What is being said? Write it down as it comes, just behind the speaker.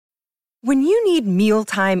When you need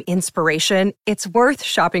mealtime inspiration, it's worth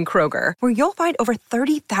shopping Kroger, where you'll find over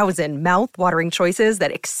 30,000 mouth-watering choices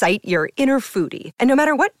that excite your inner foodie. And no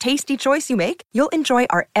matter what tasty choice you make, you'll enjoy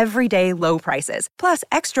our everyday low prices, plus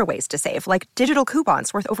extra ways to save, like digital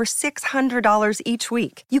coupons worth over $600 each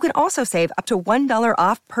week. You can also save up to $1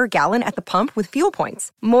 off per gallon at the pump with fuel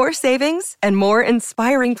points. More savings and more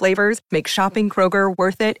inspiring flavors make shopping Kroger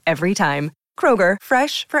worth it every time. Kroger,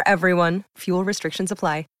 fresh for everyone. Fuel restrictions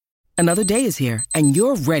apply. Another day is here, and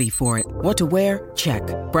you're ready for it. What to wear? Check.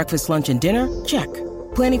 Breakfast, lunch, and dinner? Check.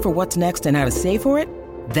 Planning for what's next and how to save for it?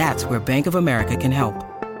 That's where Bank of America can help.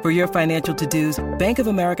 For your financial to-dos, Bank of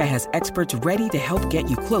America has experts ready to help get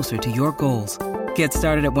you closer to your goals. Get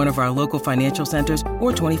started at one of our local financial centers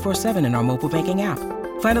or 24/7 in our mobile banking app.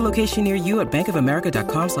 Find a location near you at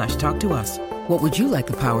bankofamerica.com/talktous. What would you like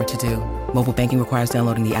the power to do? Mobile banking requires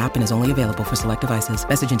downloading the app and is only available for select devices.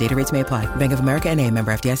 Message and data rates may apply. Bank of America N.A.,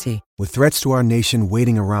 member FDIC. With threats to our nation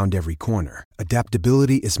waiting around every corner,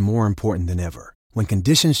 adaptability is more important than ever. When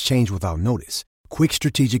conditions change without notice, quick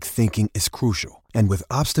strategic thinking is crucial. And with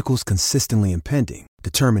obstacles consistently impending,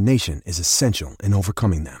 determination is essential in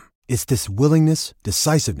overcoming them. It's this willingness,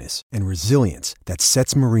 decisiveness, and resilience that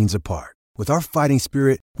sets Marines apart. With our fighting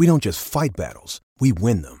spirit, we don't just fight battles, we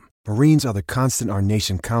win them. Marines are the constant our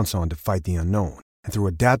nation counts on to fight the unknown. And through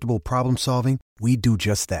adaptable problem solving, we do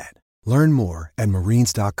just that. Learn more at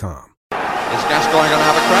marines.com. Is Gascoigne going to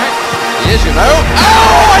have a crack? He is, you know.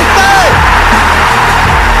 Oh, I say!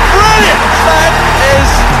 Brilliant! That is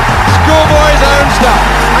schoolboy's own stuff.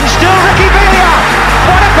 And still Ricky Villier.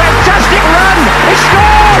 What a fantastic run! He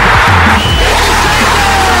scored!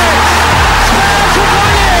 Spurs have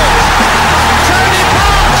won it! Tony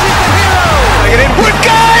Parks is the hero! Get in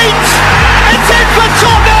Woodgate! It's in for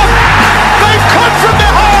Tottenham! They've come from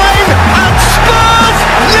behind and Spurs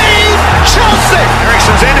lead Chelsea!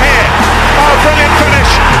 Eriksen's in here. Oh, brilliant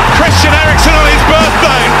finish. Christian Eriksen on his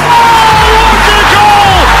birthday. Oh, what a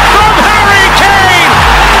goal from Harry Kane!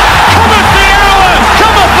 Cometh the hour!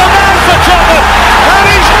 Cometh the man for Tottenham! And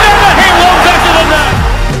he's never hit one better than that!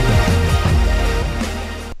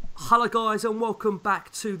 Hello guys and welcome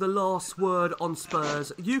back to The Last Word on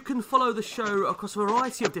Spurs. You can follow the show across a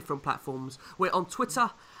variety of different platforms. We're on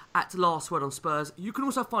Twitter at Last Word on Spurs. You can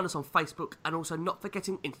also find us on Facebook and also not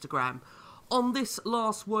forgetting Instagram. On this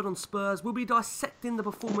Last Word on Spurs, we'll be dissecting the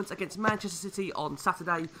performance against Manchester City on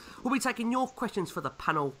Saturday. We'll be taking your questions for the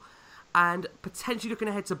panel and potentially looking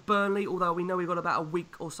ahead to Burnley, although we know we've got about a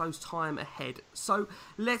week or so's time ahead. So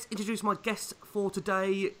let's introduce my guest for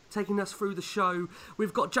today, taking us through the show.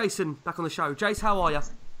 We've got Jason back on the show. Jace, how are you?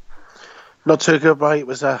 Not too good, mate. It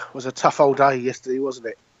was a tough old day yesterday, wasn't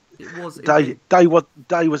it? It was.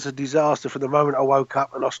 Day was a disaster from the moment I woke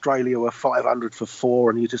up and Australia were 500 for 4,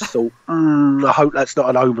 and you just thought, I hope that's not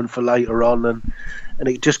an omen for later on, and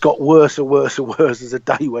it just got worse and worse and worse as the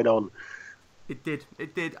day went on. It did.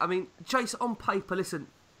 I mean, Jace, on paper, listen,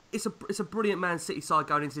 it's a brilliant Man City side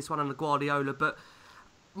going into this one under Guardiola, but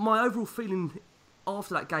my overall feeling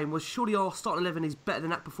after that game was surely our starting 11 is better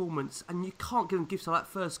than that performance, and you can't give them gifts on that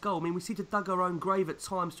first goal. I mean, we seem to dug our own grave at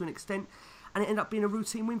times to an extent, and it ended up being a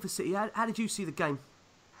routine win for City. How did you see the game?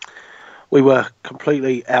 We were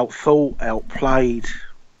completely outthought, outplayed.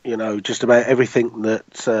 You know, just about everything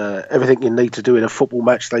everything you need to do in a football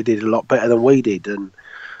match, they did a lot better than we did, and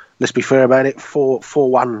let's be fair about it.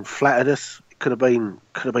 4-1 flattered us. It could have been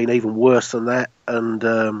even worse than that.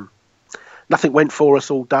 And nothing went for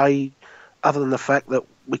us all day, other than the fact that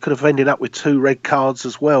we could have ended up with 2 red cards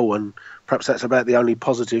as well. And perhaps that's about the only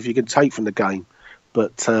positive you can take from the game.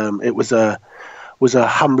 But it was a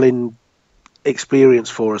humbling experience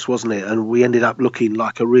for us, wasn't it? And we ended up looking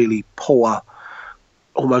like a really poor,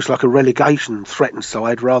 almost like a relegation threatened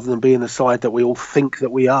side, rather than being the side that we all think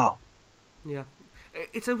that we are. Yeah.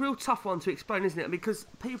 It's a real tough one to explain, isn't it? Because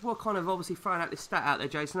people are kind of obviously throwing out this stat out there,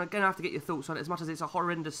 Jason. I'm going to have to get your thoughts on it, as much as it's a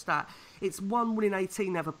horrendous stat. It's 1 win in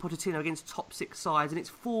 18 now for Pochettino against top 6 sides, and it's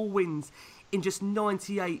 4 wins in just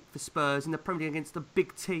 98 for Spurs in the Premier League against the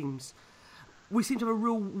big teams. We seem to have a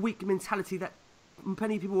real weak mentality that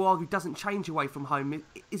many people argue doesn't change away from home.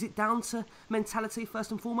 Is it down to mentality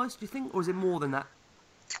first and foremost, do you think, or is it more than that?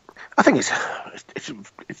 I think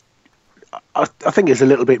I think there's a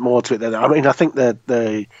little bit more to it than that. I mean, I think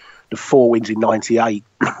the 4 wins in 98,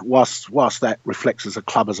 whilst that reflects as a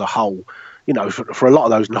club as a whole, you know, for a lot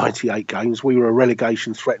of those 98 games, we were a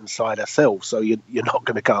relegation threatened side ourselves. So you're not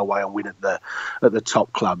going to go away and win at the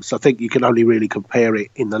top clubs. I think you can only really compare it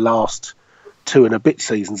in the last 2 and a bit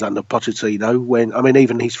seasons under Pochettino. When, I mean,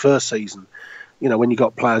 even his first season, you know, when you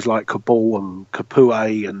got players like Kabul and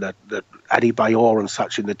Kapue and the Adi Bayor and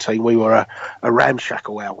such in the team, we were a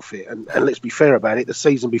ramshackle outfit. And let's be fair about it, the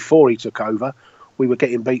season before he took over, we were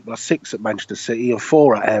getting beat by 6 at Manchester City and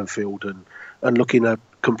 4 at Anfield and looking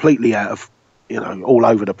completely out of, you know, all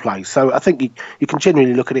over the place. So I think you can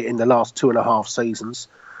genuinely look at it in the last 2.5 seasons,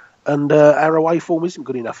 and our away form isn't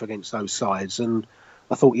good enough against those sides. And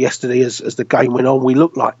I thought yesterday, as the game went on, we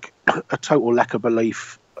looked like a total lack of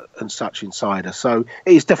belief and such inside us. So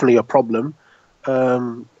it is definitely a problem,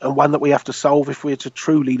 and one that we have to solve if we're to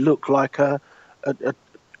truly look like a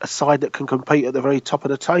side that can compete at the very top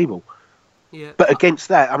of the table. Yeah. But against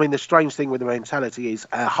that, I mean, the strange thing with the mentality is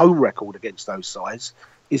our home record against those sides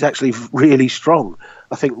is actually really strong.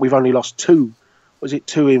 I think we've only lost 2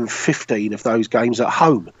 in 15 of those games at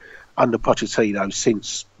home under Pochettino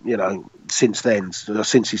since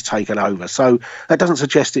he's taken over. So that doesn't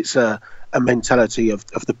suggest it's a mentality of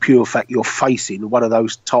the pure fact you're facing one of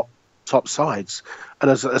those top sides.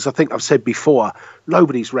 And as I think I've said before,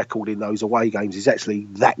 nobody's record in those away games is actually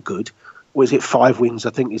that good. Was it 5 wins? I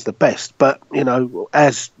think is the best. But, you know,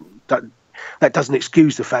 that doesn't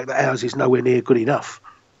excuse the fact that ours is nowhere near good enough.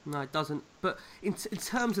 No, it doesn't. But in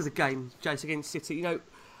terms of the game, Jace, against City, you know,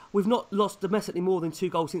 we've not lost domestically more than 2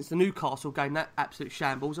 goals since the Newcastle game, that absolute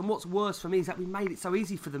shambles. And what's worse for me is that we made it so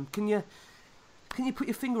easy for them. Can you put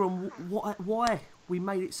your finger on why we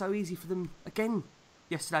made it so easy for them again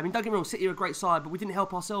yesterday? I mean, don't get me wrong, City are a great side, but we didn't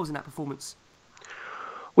help ourselves in that performance.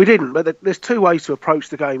 We didn't, but there's 2 ways to approach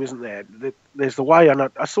the game, isn't there? There's the way, and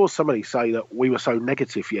I saw somebody say that we were so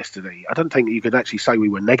negative yesterday. I don't think you could actually say we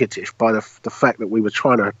were negative by the fact that we were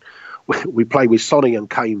trying to... We played with Sonny and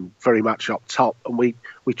Kane very much up top, and we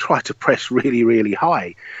tried to press really, really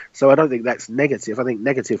high. So I don't think that's negative. I think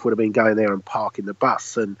negative would have been going there and parking the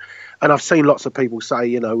bus. And I've seen lots of people say,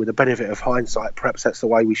 you know, with the benefit of hindsight, perhaps that's the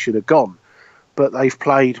way we should have gone. But they've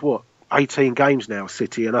played, 18 games now,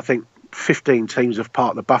 City, and I think 15 teams have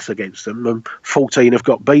parked the bus against them and 14 have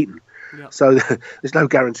got beaten. Yep. So there's no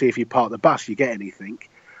guarantee if you park the bus you get anything.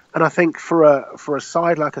 And I think for a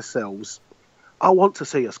side like ourselves, I want to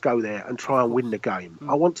see us go there and try and win the game.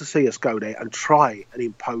 I want to see us go there and try and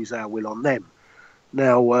impose our will on them.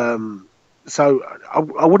 Now, so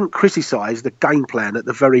I wouldn't criticise the game plan at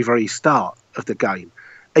the very, very start of the game,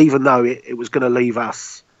 even though it was going to leave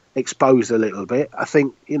us exposed a little bit. I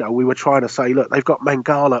think, you know, we were trying to say, look, they've got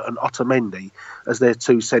Mangala and Otamendi as their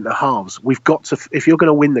 2 centre halves. We've got to, if you're going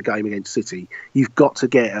to win the game against City, you've got to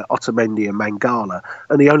get Otamendi and Mangala,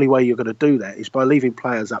 and the only way you're going to do that is by leaving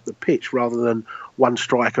players up the pitch rather than one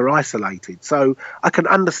striker isolated. So I can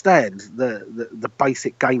understand the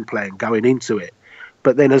basic game plan going into it,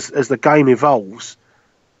 but then as the game evolves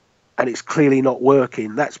and it's clearly not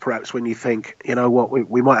working, that's perhaps when you think, you know what,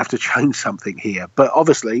 we might have to change something here. But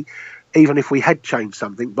obviously, even if we had changed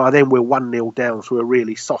something, by then we're 1-0 down through a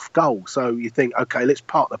really soft goal. So you think, OK, let's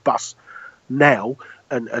park the bus now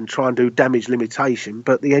and try and do damage limitation.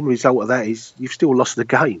 But the end result of that is you've still lost the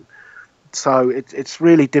game. So it's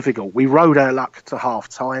really difficult. We rode our luck to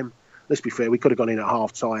half-time. Let's be fair, we could have gone in at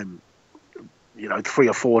half-time, you know, 3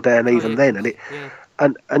 or 4 down even then.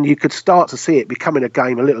 And you could start to see it becoming a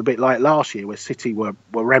game a little bit like last year where City were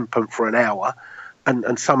rampant for an hour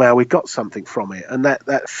and somehow we got something from it. And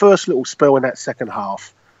that first little spell in that second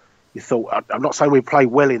half, you thought, I'm not saying we played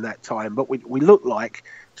well in that time, but we looked like,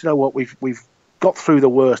 do you know what, we've got through the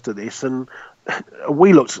worst of this, and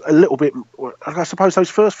we looked a little bit, I suppose those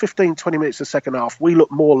first 15, 20 minutes of the second half, we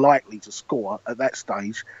looked more likely to score at that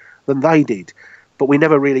stage than they did. But we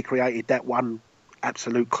never really created that one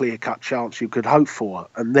absolute clear-cut chance you could hope for.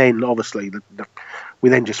 And then, obviously, we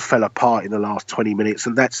then just fell apart in the last 20 minutes,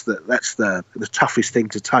 and that's the toughest thing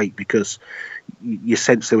to take, because you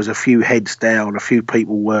sense there was a few heads down, a few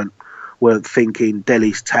people weren't thinking.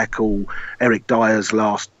 Dele's tackle, Eric Dyer's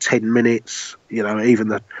last 10 minutes, you know, even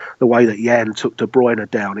the way that Jan took De Bruyne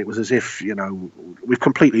down, it was as if, you know, we've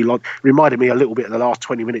completely reminded me a little bit of the last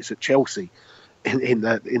 20 minutes at Chelsea in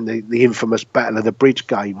the infamous Battle of the Bridge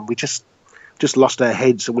game, and we just lost our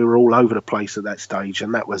heads and we were all over the place at that stage,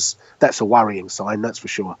 and that's a worrying sign, that's for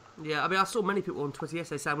sure. Yeah, I mean, I saw many people on Twitter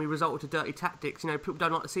yesterday saying we resorted to dirty tactics. You know, people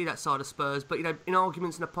don't like to see that side of Spurs, but, you know, in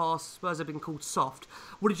arguments in the past, Spurs have been called soft.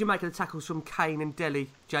 What did you make of the tackles from Kane and Dele,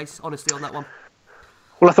 Jace, honestly, on that one?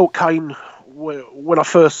 Well, I thought Kane, when I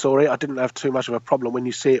first saw it, I didn't have too much of a problem. When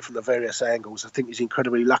you see it from the various angles, I think he's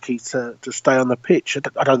incredibly lucky to stay on the pitch.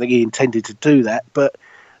 I don't think he intended to do that, but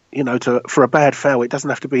for a bad foul, it doesn't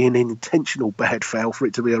have to be an intentional bad foul for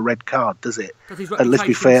it to be a red card, does it? Does his And let's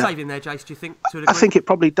be fair, saving there, Jace, do you think? To a degree? I think it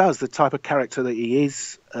probably does. The type of character that he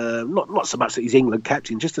is, not so much that he's England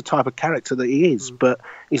captain, just the type of character that he is. But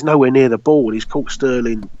he's nowhere near the ball. He's caught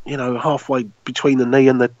Sterling, halfway between the knee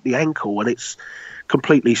and the ankle, and it's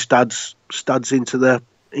completely studs into the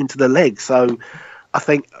leg. So I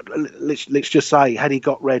think let's just say, had he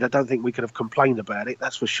got red, I don't think we could have complained about it.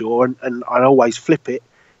 That's for sure. And I always flip it.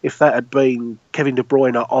 If that had been Kevin De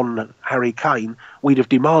Bruyne on Harry Kane, we'd have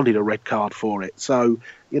demanded a red card for it. So,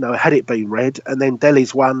 had it been red, and then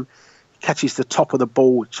Dele's one catches the top of the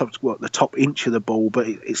ball, the top inch of the ball, but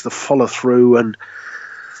it's the follow through, and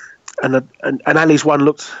Ali's one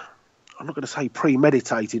looked, I'm not going to say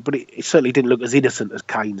premeditated, but it certainly didn't look as innocent as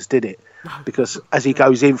Kane's, did it? Because as he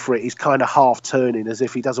goes in for it, he's kind of half turning as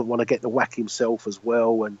if he doesn't want to get the whack himself as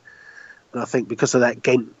well. And I think because of that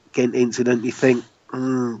Ghent incident, you think,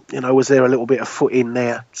 was there a little bit of foot in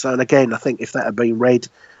there? So, and again, I think if that had been red,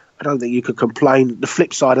 I don't think you could complain. The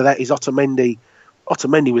flip side of that is Otamendi.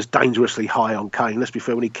 Otamendi was dangerously high on Kane, let's be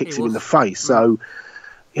fair, when he kicks him in the face. So,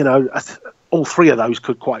 all three of those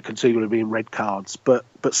could quite conceivably be in red cards. But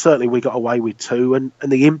certainly we got away with two. And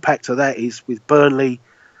the impact of that is with Burnley,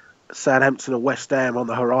 Southampton and West Ham on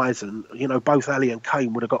the horizon, both Ali and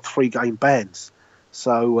Kane would have got 3-game bans.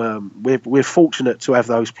 So we're fortunate to have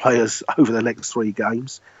those players over the next 3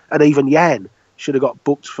 games, and even Jan should have got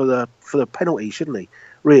booked for the penalty, shouldn't he?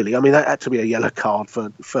 Really, I mean that had to be a yellow card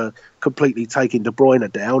for completely taking De Bruyne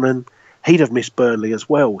down, and he'd have missed Burnley as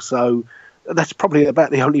well. So that's probably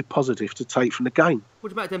about the only positive to take from the game.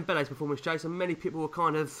 What about Dembele's performance, Jason? Many people were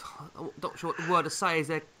kind of, I'm not sure what the word to say is,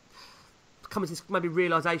 they're coming to this maybe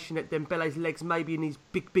realisation that Dembele's legs maybe in these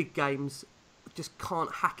big games just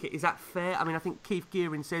can't hack it. Is that fair? I mean, I think Keith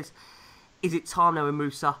Gearing says, is it time now with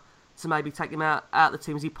Musa to maybe take him out of the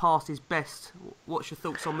team? Has he passed his best? What's your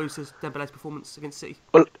thoughts on Dembele's performance against City?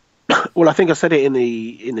 Well, I think I said it in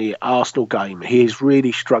the Arsenal game. He is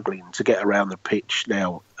really struggling to get around the pitch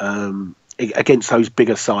now against those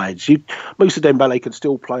bigger sides. Musa Dembele can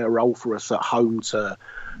still play a role for us at home to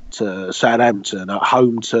Southampton, at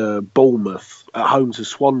home to Bournemouth, at home to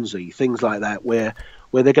Swansea, things like that, where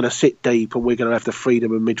they're going to sit deep and we're going to have the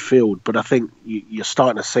freedom of midfield. But I think you're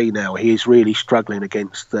starting to see now he is really struggling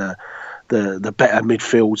against the better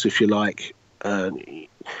midfields, if you like. And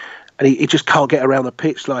he just can't get around the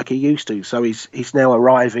pitch like he used to. So he's now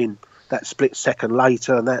arriving that split second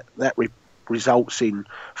later, and that results in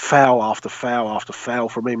foul after foul after foul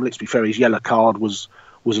from him. Let's be fair, his yellow card was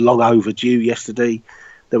long overdue yesterday.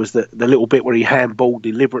 There was the little bit where he handballed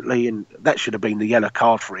deliberately, and that should have been the yellow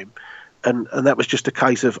card for him. And that was just a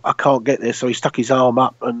case of, I can't get there. So he stuck his arm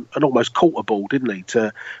up and almost caught a ball, didn't he,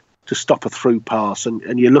 to stop a through pass.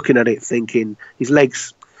 And you're looking at it thinking his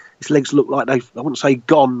legs look like I wouldn't say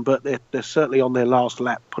gone, but they're certainly on their last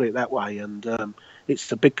lap, put it that way. And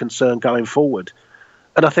it's a big concern going forward.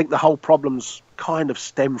 And I think the whole problems kind of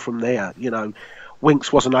stem from there.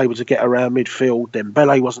 Winks wasn't able to get around midfield.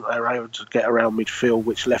 Dembele wasn't able to get around midfield,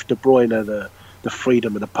 which left De Bruyne the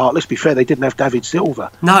freedom of the park. Let's be fair, they didn't have David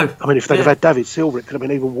Silva. No. I mean, if they'd have had David Silva, it could have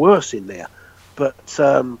been even worse in there. But,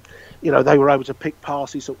 they were able to pick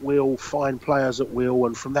passes at will, find players at will,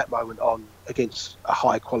 and from that moment on, against a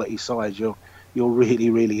high-quality side, you're really,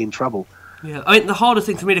 really in trouble. Yeah, I mean, the hardest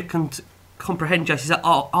thing for me to comprehend, Jess, is that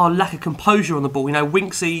our lack of composure on the ball.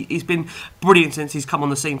 Winksy, he's been brilliant since he's come on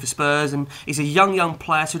the scene for Spurs, and he's a young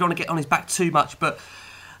player, so we don't want to get on his back too much, but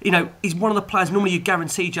he's one of the players normally you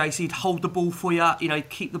guarantee, Jesse, he'd hold the ball for you,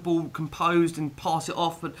 keep the ball composed and pass it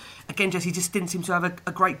off. But again, Jesse, he just didn't seem to have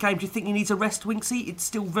a great game. Do you think he needs a rest, Winksy? It's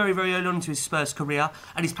still very, very early on into his Spurs career,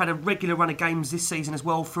 and he's played a regular run of games this season as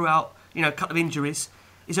well throughout, a couple of injuries.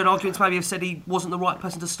 Is there an argument to maybe have said he wasn't the right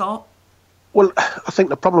person to start? Well, I think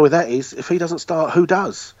the problem with that is if he doesn't start, who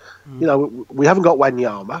does? We haven't got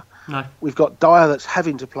Wanyama. No. We've got Dyer that's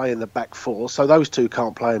having to play in the back four, so those two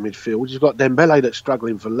can't play in midfield. You've got Dembele that's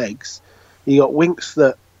struggling for legs. You've got Winks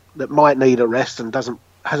that might need a rest and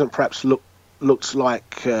hasn't perhaps looked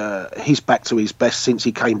like he's back to his best since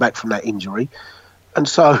he came back from that injury. And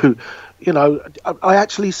so, I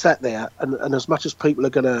actually sat there, and as much as people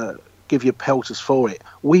are going to give you pelters for it,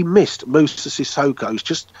 we missed Musa Sissoko's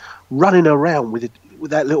just running around with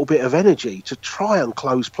that little bit of energy to try and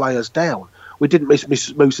close players down. We didn't miss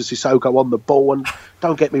Musa Sissoko on the ball, and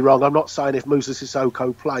don't get me wrong, I'm not saying if Musa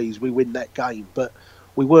Sissoko plays we win that game, but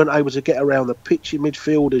we weren't able to get around the pitch in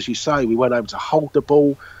midfield, as you say. We weren't able to hold the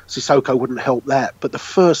ball. Sissoko wouldn't help that, but the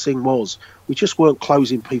first thing was we just weren't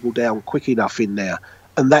closing people down quick enough in there,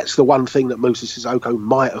 and that's the one thing that Musa Sissoko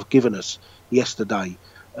might have given us yesterday.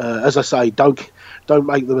 As I say, don't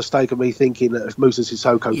make the mistake of me thinking that if Moussa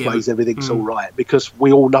Sissoko plays, everything's all right, because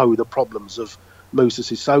we all know the problems of Moussa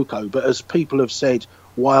Sissoko. But as people have said,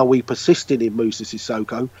 why are we persisting in Moussa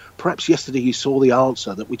Sissoko? Perhaps yesterday you saw the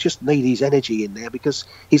answer, that we just need his energy in there, because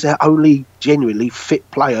he's our only genuinely fit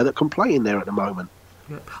player that can play in there at the moment.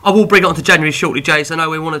 I will bring it on to January shortly, Jace. I know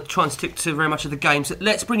we want to try and stick to very much of the game. So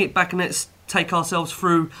let's bring it back and let's take ourselves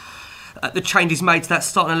through the changes made to that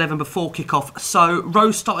starting 11 before kick-off. So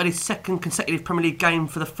Rose started his second consecutive Premier League game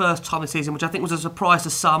for the first time this season, which I think was a surprise to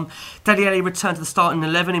some. Dele Alli returned to the starting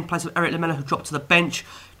 11 in place of Eric Lamela, who dropped to the bench.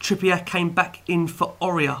 Trippier came back in for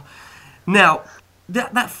Aurier. Now,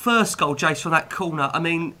 that first goal, Jace, from that corner, I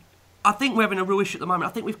mean, I think we're having a real issue at the moment.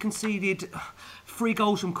 I think we've conceded 3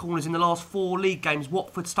 goals from corners in the last 4 league games,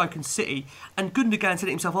 Watford, Stoke and City. And Gundogan said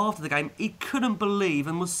it himself after the game, he couldn't believe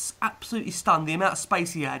and was absolutely stunned the amount of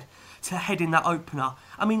space he had to head in that opener.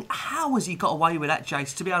 I mean, how has he got away with that,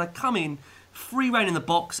 Jace, to be able to come in, free rein in the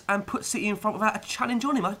box and put City in front without a challenge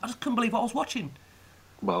on him? I just couldn't believe what I was watching.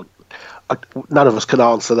 Well, none of us can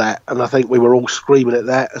answer that, and I think we were all screaming at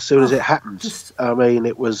that as soon as it happened. I mean,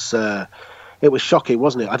 it was shocking,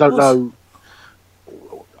 wasn't it? I don't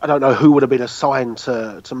know who would have been assigned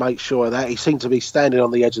to make sure of that. He seemed to be standing on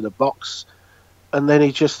the edge of the box, and then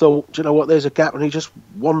he just thought, do you know what, there's a gap, and he just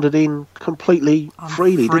wandered in completely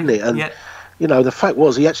freely, didn't he? And you know, the fact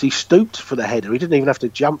was, he actually stooped for the header. He didn't even have to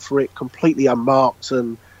jump for it, completely unmarked,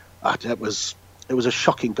 and it was a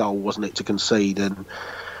shocking goal, wasn't it, to concede? And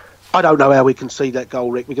I don't know how we concede that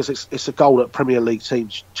goal, Rick, because it's a goal that Premier League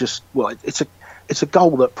teams it's a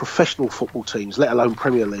goal that professional football teams, let alone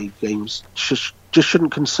Premier League teams, just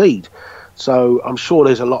shouldn't concede. So I'm sure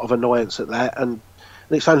there's a lot of annoyance at that, and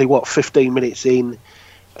it's only 15 minutes in,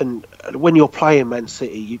 and when you're playing Man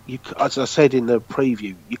City, you as I said in the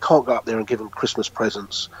preview, you can't go up there and give them Christmas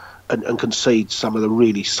presents and concede some of the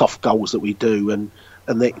really soft goals that we do, and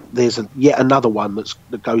there's yet another one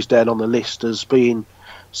that goes down on the list as being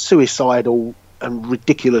suicidal and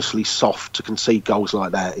ridiculously soft to concede goals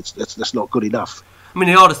like that. That's not good enough. I mean,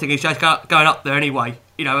 the hardest thing is just going up there anyway.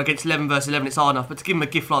 You know, against 11 versus 11, it's hard enough. But to give them a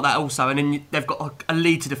gift like that also, and then they've got a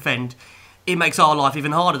lead to defend, it makes our life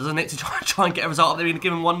even harder, doesn't it, to try and get a result up there and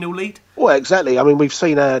give them 1-0 lead? Well, exactly. I mean, we've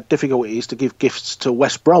seen how difficult it is to give gifts to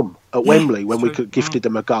West Brom at Wembley when we gifted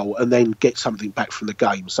them a goal and then get something back from the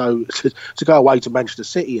game. So to go away to Manchester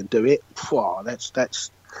City and do it,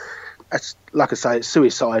 that's like I say, it's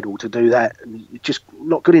suicidal to do that. It's just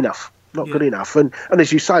not good enough. Good enough. And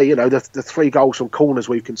as you say, you know, the 3 goals from corners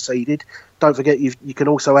we've conceded. Don't forget, you can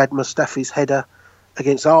also add Mustafi's header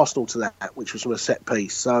against Arsenal to that, which was from a set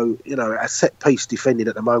piece. So, you know, a set piece defending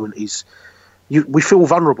at the moment we feel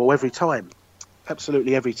vulnerable every time,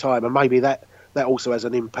 absolutely every time, and maybe that also has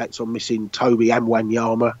an impact on missing Toby and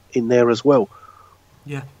Wanyama in there as well.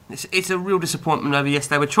 Yeah, it's a real disappointment over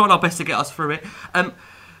yesterday. We're trying our best to get us through it.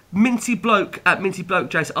 Minty Bloke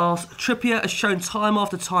Jace asks, Trippier has shown time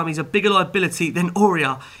after time he's a bigger liability than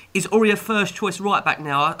Aurier. Is Aurier first choice right back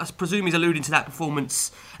now? I presume he's alluding to that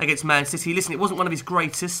performance against Man City. Listen, it wasn't one of his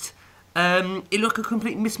greatest. It looked a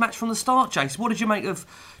complete mismatch from the start, Jace. What did you make of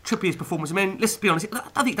Trippier's performance? I mean, let's be honest,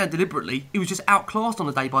 I think that deliberately. He was just outclassed on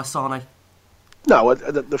the day by Sane. No,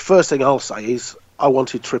 the first thing I'll say is I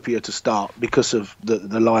wanted Trippier to start because of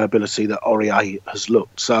the liability that Aurier has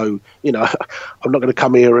looked. So, you know, I'm not going to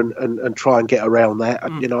come here and try and get around that.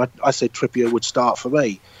 You know, I said Trippier would start for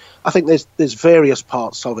me. I think there's various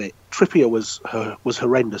parts of it. Trippier was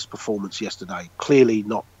horrendous performance yesterday. Clearly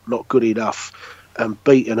not good enough, and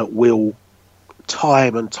beaten at will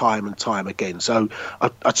time and time again. So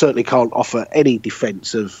I certainly can't offer any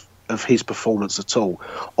defence of his performance at all.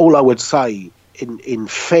 All I would say, in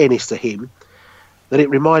fairness to him, that it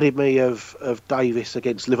reminded me of Davis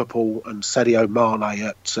against Liverpool and Sadio Mane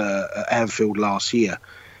at Anfield last year.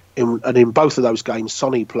 In both of those games,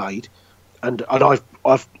 Sonny played, and I've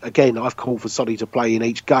called for Sonny to play in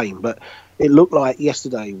each game. But it looked like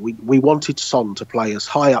yesterday we wanted Son to play as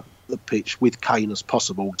high up the pitch with Kane as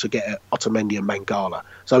possible to get at Otamendi and Mangala.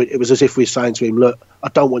 So it was as if we were saying to him, look, I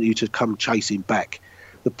don't want you to come chasing back.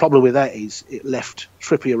 The problem with that is it left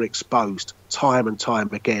Trippier exposed time and time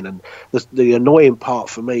again. And the annoying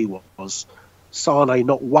part for me was Sane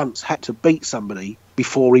not once had to beat somebody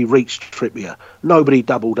before he reached Trippier. Nobody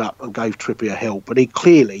doubled up and gave Trippier help. But he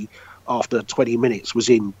clearly, after 20 minutes, was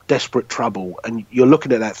in desperate trouble. And you're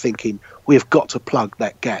looking at that thinking, we've got to plug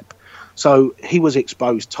that gap. So he was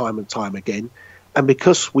exposed time and time again. And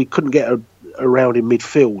because we couldn't get around in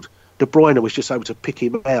midfield, De Bruyne was just able to pick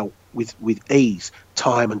him out with ease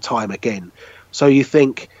time and time again. So you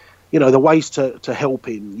think, the ways to help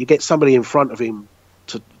him, you get somebody in front of him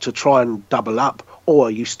to try and double up,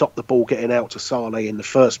 or you stop the ball getting out to Sane in the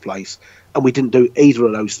first place. And we didn't do either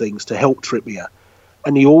of those things to help Trippier.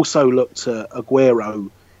 And you also looked at Aguero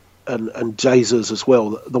and Jesus as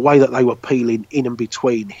well, the way that they were peeling in and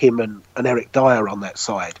between him and Eric Dyer on that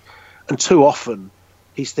side. And too often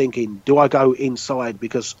he's thinking, do I go inside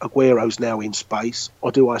because Aguero's now in space,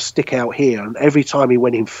 or do I stick out here? And every time he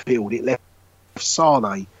went in field, it left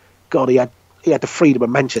Sane. God, he had the freedom of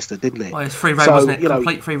Manchester, didn't he? Well, it's free reign, wasn't it?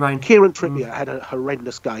 Complete free reign. Kieran Trippier had a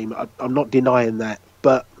horrendous game. I'm not denying that.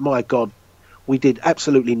 But, my God, we did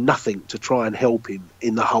absolutely nothing to try and help him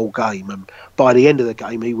in the whole game. And by the end of the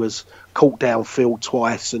game, he was caught downfield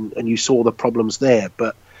twice, and you saw the problems there.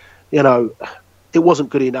 But, it wasn't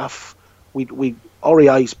good enough.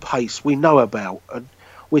 Aurier's pace we know about, and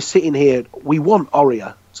we're sitting here. We want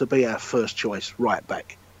Aurier to be our first choice right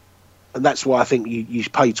back, and that's why I think you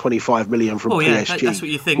pay 25 million from PSG. That's what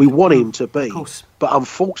you think. We want him to be, of course. But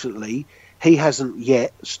unfortunately, he hasn't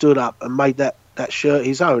yet stood up and made that shirt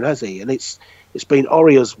his own, has he? And it's been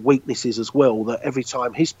Aurier's weaknesses as well that every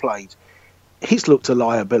time he's played, he's looked a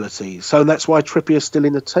liability. So that's why Trippier's still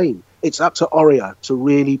in the team. It's up to Aurier to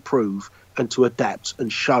really prove and to adapt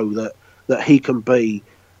and show that he can be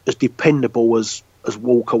as dependable as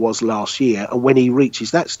Walker was last year. And when he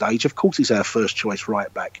reaches that stage, of course he's our first choice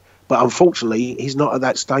right back. But unfortunately, he's not at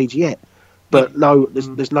that stage yet. But no,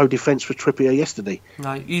 there's no defence for Trippier yesterday.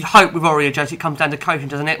 No, you'd hope with Aurier, Jose, it comes down to coaching,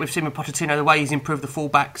 doesn't it? We've seen with Pochettino the way he's improved the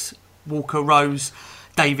fullbacks, Walker, Rose,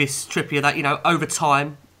 Davis, Trippier, that, over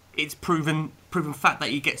time, it's proven fact that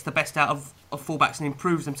he gets the best out of fullbacks and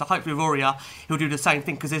improves them. So hopefully with Aurier, he'll do the same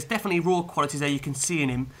thing, because there's definitely raw qualities there you can see in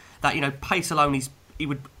him. That, pace alone, he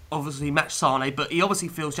would obviously match Sane, but he obviously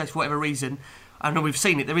feels, just for whatever reason, I know we've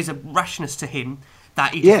seen it, there is a rashness to him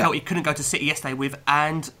that he felt he couldn't go to City yesterday with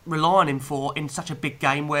and rely on him for in such a big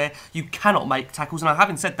game where you cannot make tackles. And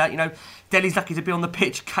having said that, Dele's lucky to be on the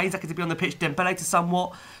pitch, Kane's lucky to be on the pitch, Dembele to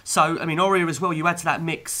somewhat. So, Aurier as well, you add to that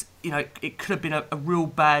mix, it could have been a real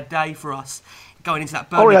bad day for us going into that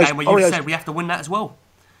Burnley game where you said we have to win that as well.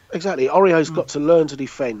 Exactly. Aurier's got to learn to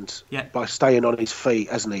defend by staying on his feet,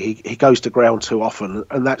 hasn't he? He goes to ground too often,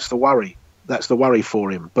 and that's the worry. That's the worry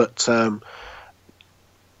for him. But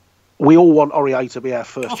we all want Aurier to be our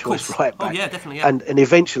first choice right back. Oh, yeah, definitely. Yeah. And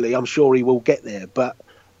eventually, I'm sure he will get there. But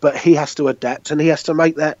he has to adapt, and he has to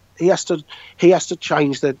make that. He has to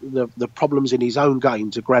change the problems in his own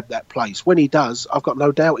game to grab that place. When he does, I've got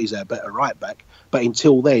no doubt he's our better right back. But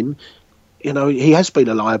until then, he has been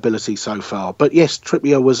a liability so far. But yes,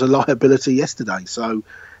 Trippier was a liability yesterday. So,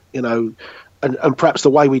 and perhaps the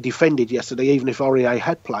way we defended yesterday, even if Aurier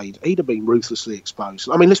had played, he'd have been ruthlessly exposed.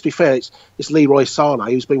 I mean, let's be fair, it's Leroy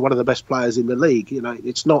Sané, who's been one of the best players in the league.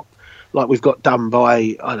 It's not like we've got done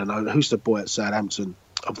by, I don't know, who's the boy at Southampton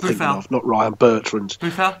I'm thinking of, not Ryan Bertrand.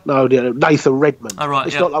 Buffal? No, Nathan Redmond. Oh, right,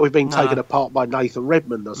 it's not like we've been taken apart by Nathan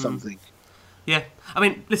Redmond or something. Yeah,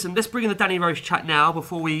 listen, let's bring in the Danny Rose chat now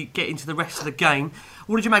before we get into the rest of the game.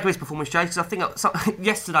 What did you make of his performance, Jay? Because I think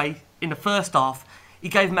yesterday, in the first half, he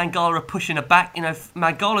gave Mangala a push in the back. If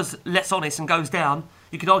Mangala's less honest and goes down,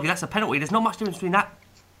 you could argue that's a penalty. There's not much difference between that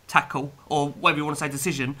tackle, or whatever you want to say,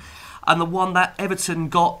 decision, and the one that Everton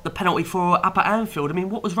got the penalty for up at Anfield.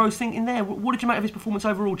 What was Rose thinking there? What did you make of his performance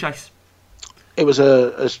overall, Jace? It was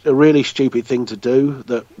a really stupid thing to do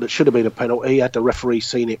that should have been a penalty. Had the referee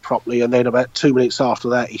seen it properly, and then about 2 minutes after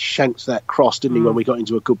that, he shanked that cross, didn't he, when we got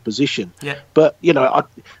into a good position. Yeah. But,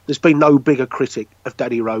 there's been no bigger critic of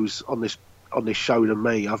Danny Rose on this show than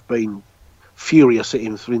me. I've been furious at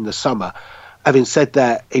him in the summer. Having said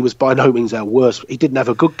that, he was by no means our worst. He didn't have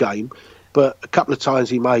a good game, but a couple of times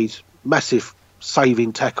he made massive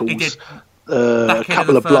saving tackles. He did. A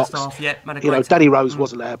couple of blocks. Half, Danny Rose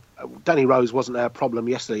wasn't our problem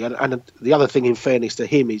yesterday. And the other thing, in fairness to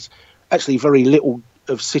him, is actually very little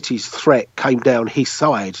of City's threat came down his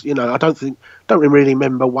side. I don't really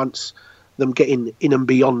remember once them getting in and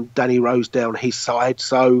beyond Danny Rose down his side.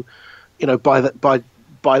 So, by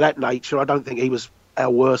that nature, I don't think he was our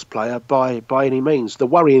worst player by any means. The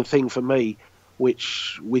worrying thing for me,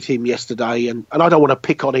 which with him yesterday, and I don't want to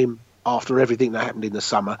pick on him after everything that happened in the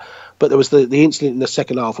summer, but there was the incident in the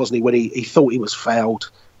second half, wasn't he, when he thought he was fouled.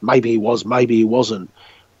 Maybe he was, maybe he wasn't,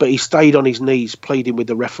 but he stayed on his knees pleading with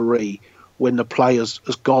the referee when the play has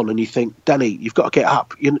gone, and you think, Danny, you've got to get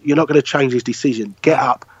up. You're not going to change his decision. Get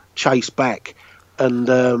up, chase back.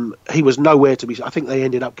 And he was nowhere to be. I think they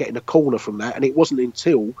ended up getting a corner from that, and it wasn't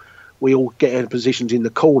until we all get in positions in the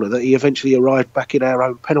corner that he eventually arrived back in our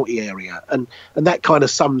own penalty area, and that kind of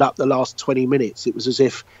summed up the last 20 minutes. It was as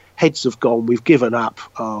if heads have gone, we've given up.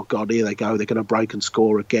 Oh God, here they go. They're going to break and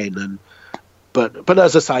score again. But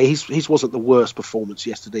as I say, his wasn't the worst performance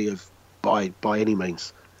yesterday of by any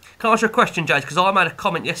means. Can I ask you a question, James? Because I made a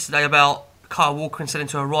comment yesterday about Kyle Walker and selling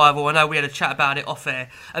to a rival. I know we had a chat about it off air.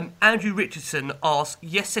 Andrew Richardson asked,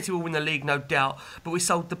 yes, City will win the league, no doubt, but we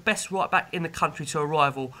sold the best right back in the country to a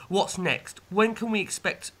rival. What's next? What can we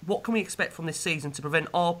expect from this season to prevent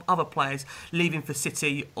our other players leaving for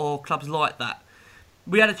City or clubs like that?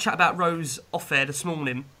 We had a chat about Rose off air this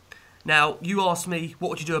morning. Now, you asked me, what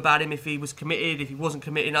would you do about him if he was committed, if he wasn't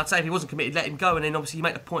committed? And I'd say if he wasn't committed, let him go. And then obviously you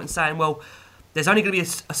make the point in saying, well, there's only going to be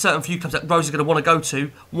a certain few clubs that Rose is going to want to go to,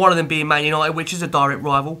 one of them being Man United, which is a direct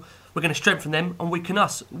rival. We're going to strengthen them and weaken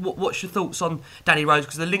us. What's your thoughts on Danny Rose?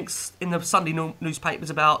 Because the links in the Sunday newspapers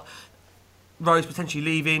about Rose potentially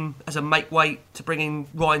leaving as a make weight to bring in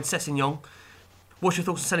Ryan Sessegnon. What's your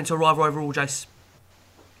thoughts on selling to a rival overall, Jace?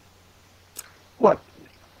 Well,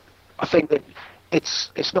 I think that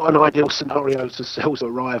it's not an ideal scenario to sell to a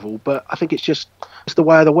rival, but I think it's the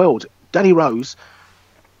way of the world. Danny Rose,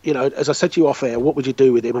 you know, as I said to you off air, what would you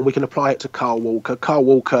do with him? And we can apply it to Kyle Walker. Kyle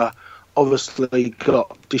Walker obviously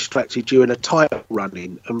got distracted during a title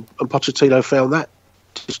running, and Pochettino found that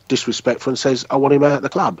disrespectful and says, I want him out of the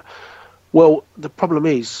club. Well, the problem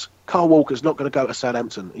is, Kyle Walker's not going to go to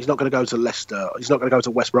Southampton. He's not going to go to Leicester. He's not going to go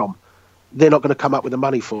to West Brom. They're not going to come up with the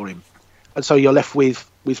money for him. And so you're left with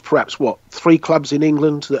perhaps, 3 clubs in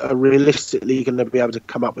England that are realistically going to be able to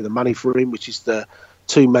come up with the money for him, which is the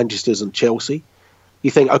 2 Manchesters and Chelsea. You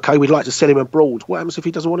think, OK, we'd like to sell him abroad. What happens if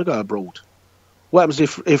he doesn't want to go abroad? What happens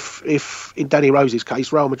if in Danny Rose's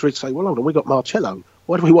case, Real Madrid say, well, hold on, we've got Marcelo.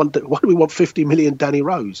 Why do we want 50 million Danny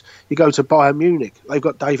Rose? You go to Bayern Munich, they've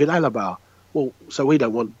got David Alaba. Well, so we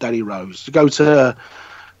don't want Danny Rose. You go to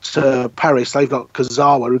Paris, they've got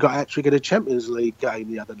Kazawa, who got actually in a Champions League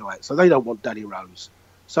game the other night. So they don't want Danny Rose.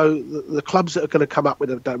 So the clubs that are going to come up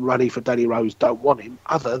with the money for Danny Rose don't want him,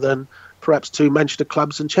 other than perhaps 2 Manchester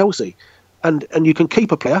clubs and Chelsea. And you can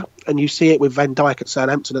keep a player, and you see it with Van Dijk at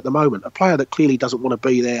Southampton at the moment. A player that clearly doesn't want to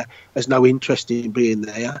be there, has no interest in being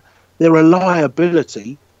there. They're a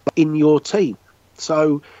liability in your team.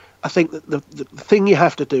 So I think that the thing you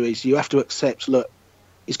have to do is you have to accept, look,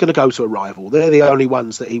 he's going to go to a rival. They're the only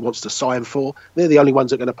ones that he wants to sign for. They're the only ones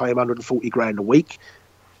that are going to pay him 140 grand a week.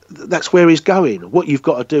 That's where he's going. What you've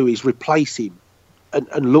got to do is replace him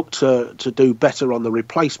and look to do better on the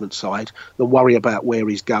replacement side than worry about where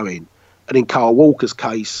he's going. And in Kyle Walker's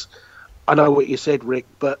case, I know what you said, Rick,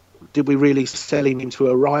 but did we really sell him into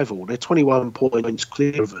a rival? They're 21 points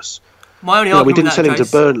clear of us. My only argument we didn't sell him Jace,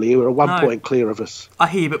 to Burnley, who are 1 point clear of us. I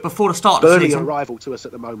hear you, but before the start of the season... season... Burnley are a rival to us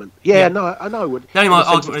at the moment. Yeah, no, I know. The only my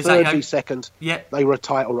argument is that... Third, second, they were a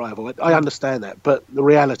title rival. I understand that, but the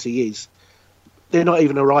reality is they're not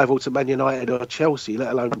even a rival to Man United or Chelsea,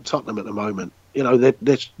 let alone Tottenham at the moment. You know,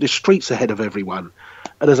 they're streets ahead of everyone.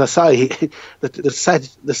 And as I say,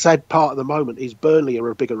 the sad part of the moment is Burnley are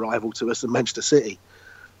a bigger rival to us than Manchester City.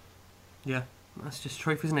 Yeah, that's just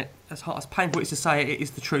truth, isn't it? As painful as to say, it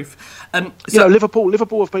is the truth. Liverpool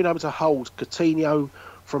have been able to hold Coutinho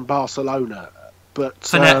from Barcelona, but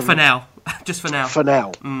for now, just for now. For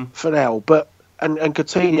now, but and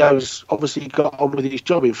Coutinho's obviously got on with his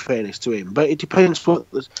job, in fairness to him. But it depends what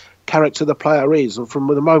the character the player is, and from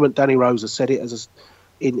the moment Danny Rose has said it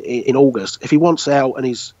in August, if he wants out and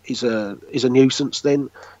he's a nuisance,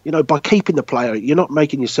 then by keeping the player, you're not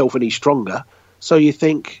making yourself any stronger. So you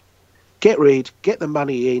think, get the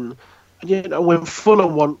money in, and when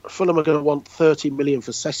Fulham are going to want 30 million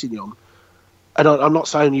for Sessegnon, and I'm not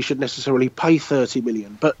saying you should necessarily pay 30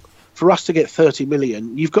 million, but for us to get 30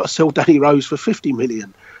 million, you've got to sell Danny Rose for 50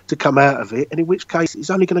 million to come out of it, and in which case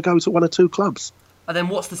it's only going to go to 1 or 2 clubs. And then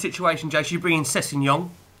what's the situation, Jace? You bring in Sessegnon.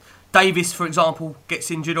 Davis, for example, gets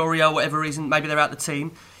injured, or whatever reason, maybe they're out the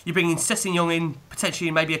team. You bring in Sessegnon in, potentially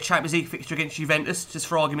in maybe a Champions League fixture against Juventus, just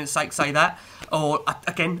for argument's sake, say that. Or,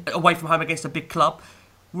 again, away from home against a big club.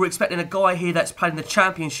 We're expecting a guy here that's played in the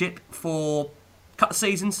Championship for a couple of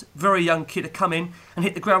seasons, very young kid to come in and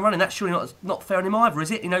hit the ground running. That's surely not fair on him either, is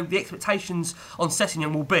it? The expectations on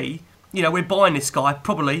Sessegnon will be, we're buying this guy,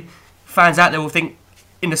 probably. Fans out there will think,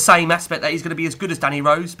 in the same aspect, that he's going to be as good as Danny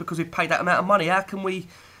Rose because we've paid that amount of money. How can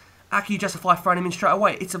you justify throwing him in straight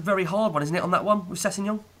away? It's a very hard one, isn't it, on that one with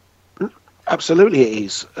Sessegnon? Absolutely it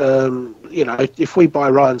is. If we buy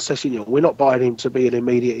Ryan Sessegnon, we're not buying him to be an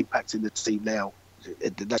immediate impact in the team now.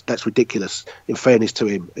 That's ridiculous, in fairness to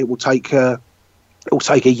him. It will take a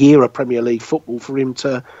year of Premier League football for him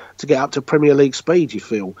to get up to Premier League speed, you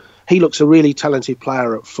feel. He looks a really talented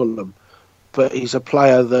player at Fulham, but he's a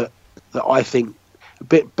player that I think a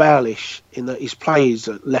bit bowish in that he's played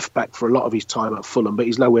left back for a lot of his time at Fulham, but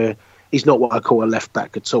he's nowhere he's not what I call a left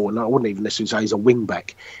back at all, and I wouldn't even necessarily say he's a wing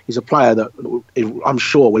back. He's a player that I'm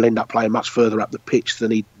sure will end up playing much further up the pitch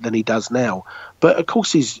than he does now. But of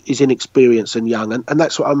course he's inexperienced and young, and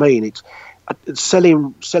that's what I mean. It's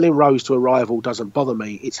selling Rose to a rival doesn't bother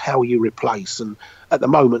me. It's how you replace. And at the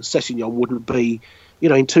moment, Sessegnon wouldn't be.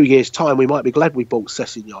 In 2 years' time, we might be glad we bought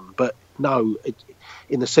Sessegnon, but no.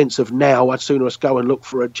 In the sense of now, I'd sooner us go and look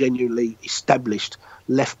for a genuinely established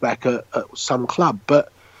left back at some club.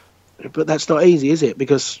 But that's not easy, is it?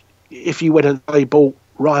 Because if you went and they bought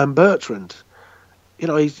Ryan Bertrand,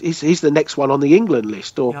 he's the next one on the England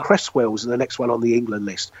list, or Cresswell's the next one on the England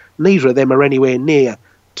list. Neither of them are anywhere near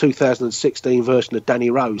 2016 version of Danny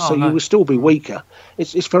Rose, you will still be weaker.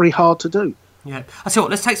 It's very hard to do. Yeah, I tell you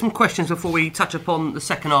what, let's take some questions before we touch upon the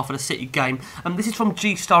second half of the City game. This is from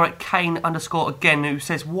G-Star at Kane_again, who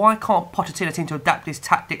says, why can't Pochettino seem to adapt his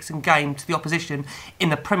tactics and game to the opposition in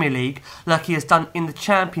the Premier League like he has done in the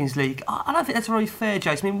Champions League? I don't think that's very fair,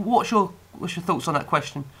 Jason. I mean, what's your thoughts on that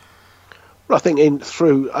question? Well, I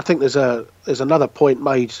think there's another point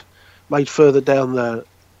made further down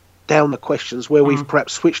the questions where we've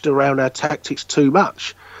perhaps switched around our tactics too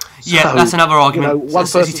much. Yeah, that's another argument. One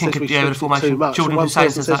person says we switched it too much, Jordan one Hussein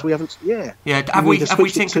person says that. we haven't. Yeah, have we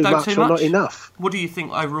tinkered too much too or much? not enough? What do you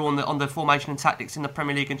think overall on the formation and tactics in the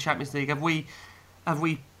Premier League and Champions League? Have we I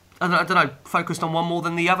don't know, focused on one more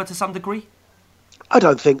than the other to some degree? I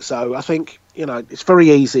don't think so. I think it's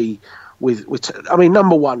very easy with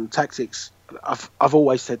number one, tactics. I've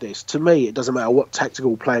always said this. To me, it doesn't matter what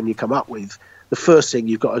tactical plan you come up with. The first thing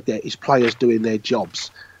you've got to get is players doing their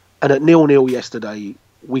jobs. And at 0-0 yesterday,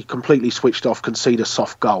 we completely switched off, concede a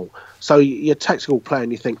soft goal. So your tactical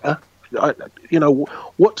plan, you think,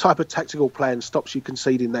 what type of tactical plan stops you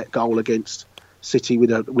conceding that goal against City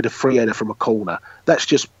with a free header from a corner? That's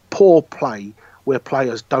just poor play where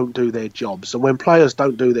players don't do their jobs. And when players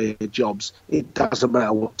don't do their jobs, it doesn't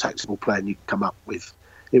matter what tactical plan you come up with.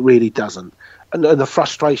 It really doesn't. And the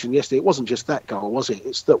frustration yesterday, it wasn't just that goal, was it?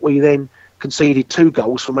 It's that we then conceded 2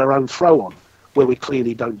 goals from our own throw-on, where we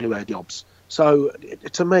clearly don't do our jobs. So,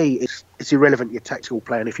 to me, it's irrelevant, your tactical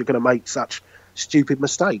plan, if you're going to make such stupid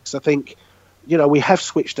mistakes. I think, we have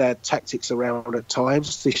switched our tactics around at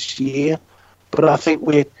times this year, but I think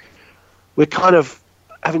we're kind of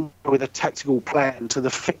having with a tactical plan to the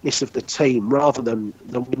fitness of the team, rather than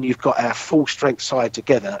when you've got our full strength side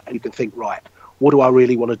together and you can think, right, what do I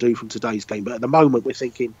really want to do from today's game? But at the moment, we're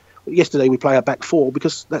thinking, yesterday we play a back 4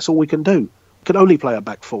 because that's all we can do. We can only play a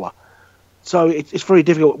back 4. So it's very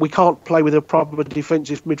difficult. We can't play with a proper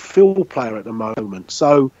defensive midfield player at the moment.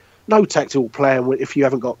 So no tactical plan if you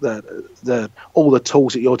haven't got the all the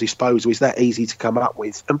tools at your disposal is that easy to come up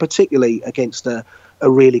with, and particularly against a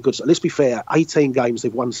really good. Let's be fair. 18 games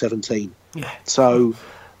they've won 17. Yeah. So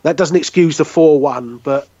that doesn't excuse the 4-1,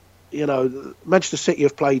 but Manchester City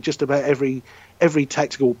have played just about every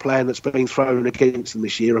tactical plan that's been thrown against them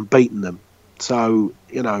this year and beaten them. So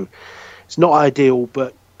it's not ideal,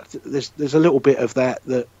 but there's a little bit of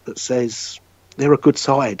that says they're a good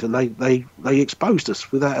side, and they exposed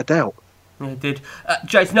us without a doubt. Yeah, it did.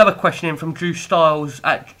 Jason, another question in from Drew Styles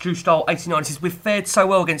at DrewStyle89. He says, we've fared so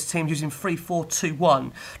well against teams using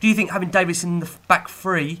 3-4-2-1. Do you think having Davis in the back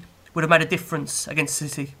 3 would have made a difference against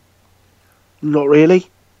City? Not really.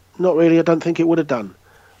 I don't think it would have done.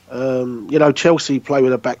 Chelsea play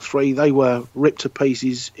with a back 3. They were ripped to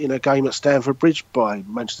pieces in a game at Stamford Bridge by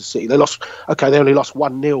Manchester City. They lost. Okay, they only lost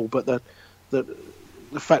 1-0, but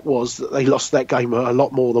the fact was that they lost that game a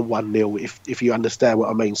lot more than 1-0. If you understand what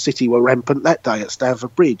I mean. City were rampant that day at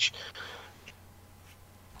Stamford Bridge.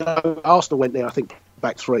 Arsenal went there, I think,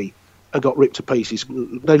 back 3 and got ripped to pieces.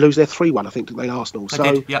 They lose their 3-1, I think, didn't they, Arsenal?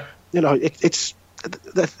 So yep.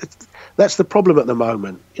 That's the problem at the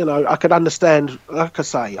moment. I could understand, like I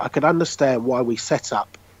say, why we set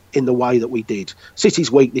up in the way that we did.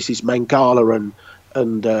 City's weakness is Mangala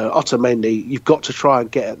and Otamendi. You've got to try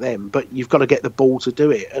and get at them, but you've got to get the ball to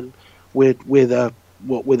do it. And we're the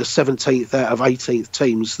 17th out of 18th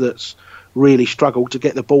teams that's really struggled to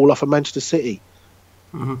get the ball off of Manchester City.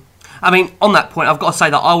 Mm-hmm. I mean, on that point, I've got to say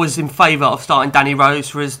that I was in favour of starting Danny Rose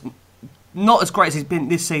for his. Not as great as he's been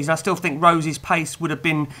this season. I still think Rose's pace would have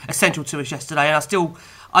been essential to us yesterday, and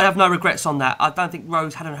I have no regrets on that. I don't think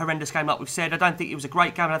Rose had a horrendous game like we've said. I don't think it was a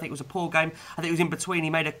great game. I don't think it was a poor game. I think it was in between. He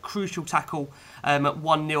made a crucial tackle at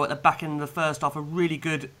 1-0 at the back end of the first half. A really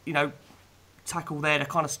good, tackle there to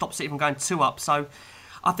kind of stop City from going 2 up. So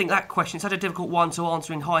I think that question is such a difficult one to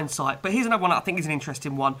answer in hindsight. But here's another one that I think is an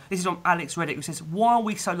interesting one. This is from Alex Reddick, who says, why are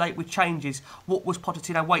we so late with changes? What was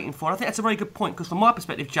Pochettino waiting for? And I think that's a very good point, because from my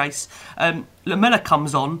perspective, Jace, Lamela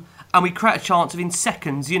comes on and we create a chance of in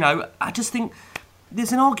seconds. I just think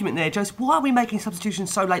there's an argument there, Jace. Why are we making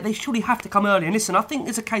substitutions so late? They surely have to come early. And listen, I think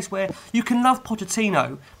there's a case where you can love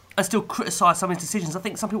Pochettino and still criticise some of his decisions. I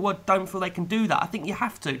think some people don't feel they can do that. I think you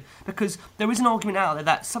have to, because there is an argument out there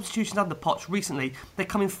that substitutions under Poch recently, they're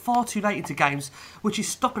coming far too late into games, which is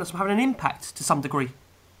stopping us from having an impact to some degree.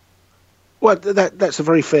 Well, that's a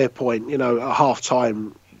very fair point. You know, at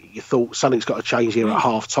half-time, you thought something's got to change here at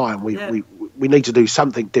half-time. We need to do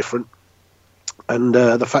something different. And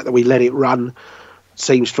the fact that we let it run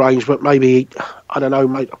seems strange, but maybe, I don't know,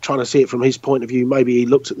 mate, I'm trying to see it from his point of view. Maybe he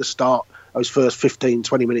looked at the start, those first 15,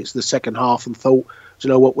 20 minutes of the second half and thought, do you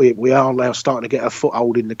know what, we are now starting to get a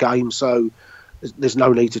foothold in the game, so there's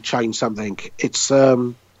no need to change something. It's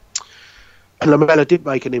and Lamela did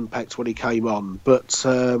make an impact when he came on, but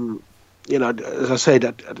you know, as I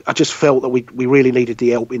said, I just felt that we really needed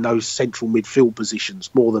the help in those central midfield positions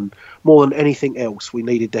more than anything else. We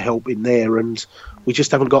needed the help in there, and we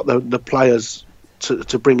just haven't got the players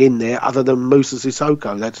to bring in there other than Moussa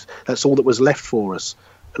Sissoko. That's all that was left for us,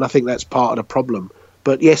 and I think that's part of the problem.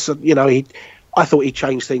 But yes, you know, I thought he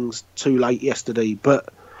changed things too late yesterday,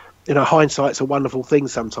 but you know, hindsight's a wonderful thing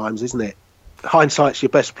sometimes, isn't it? Hindsight's your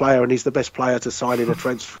best player, and he's the best player to sign in a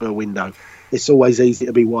transfer window. It's always easy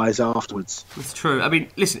to be wise afterwards. It's true. I mean,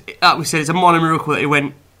 listen, like we said, it's a minor miracle that he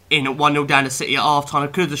went in at 1-0 down to City at half-time.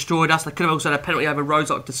 It could have destroyed us. They could have also had a penalty over Rose,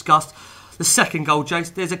 like I've discussed. The second goal,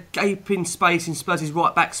 Jace, there's a gaping space in Spurs'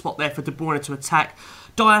 right back spot there for De Bruyne to attack.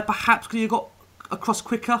 Dyer perhaps could have got across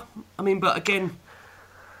quicker. I mean, but again,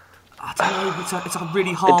 I don't know. It's a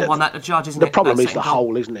really hard one that the judge, isn't it? The problem is the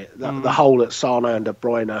hole, isn't it? The hole that Sane and De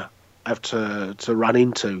Bruyne have to run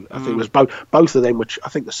into. I think it was both of them. Which I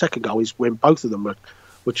think the second goal is when both of them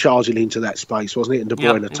were charging into that space, wasn't it? And De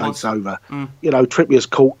Bruyne takes over. You know, Trippier's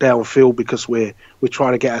caught downfield because we're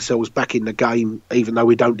trying to get ourselves back in the game, even though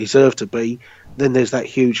we don't deserve to be. Then there's that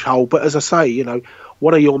huge hole. But as I say, you know,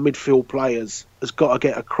 one of your midfield players has got to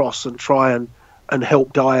get across and try and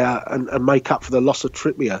help Dyer and make up for the loss of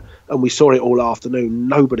Trippier. And we saw it all afternoon.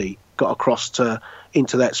 Nobody got across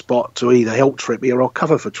into that spot to either help Trippier or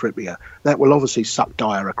cover for Trippier. That will obviously suck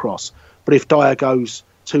Dyer across. But if Dyer goes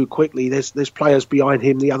too quickly, there's players behind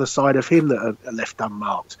him, the other side of him, that are left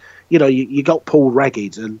unmarked. You know, you got pulled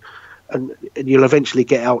ragged, and you'll eventually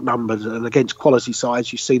get outnumbered. And against quality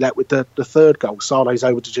sides, you see that with the third goal. Sane's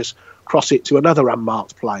able to just cross it to another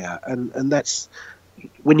unmarked player, and that's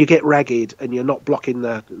when you get ragged and you're not blocking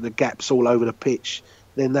the gaps all over the pitch.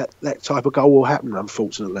 Then that type of goal will happen,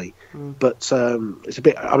 unfortunately. But it's a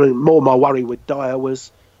bit. I mean, more my worry with Dyer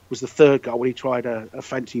was the third goal when he tried a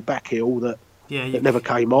fancy back heel that never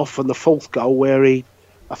came off, and the fourth goal where I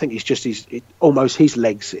think it's just almost his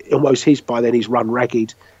legs, by then he's run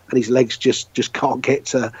ragged, and his legs just can't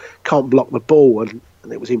block the ball, and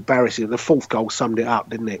it was embarrassing. The fourth goal summed it up,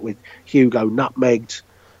 didn't it? With Hugo nutmegged,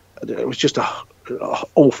 it was just an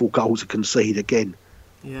awful goal to concede again.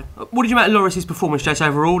 Yeah. What did you make of Lloris's performance, Jace,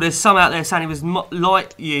 overall? There's some out there saying he was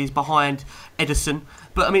light years behind Ederson.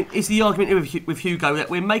 But, I mean, is the argument with Hugo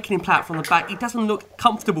that we're making him play out from the back? He doesn't look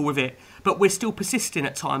comfortable with it, but we're still persisting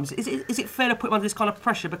at times. Is it fair to put him under this kind of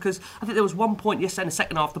pressure? Because I think there was one point yesterday in the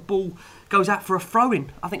second half, the ball goes out for a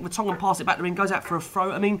throw-in. I think Vertonghen passed it back to him, goes out for a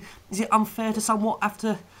throw. I mean, is it unfair to somewhat have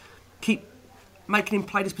to keep making him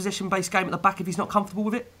play this possession-based game at the back if he's not comfortable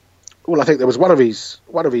with it? Well, I think there was one of his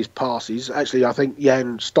passes. Actually, I think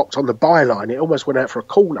Jan stopped on the byline. It almost went out for a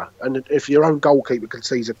corner. And if your own goalkeeper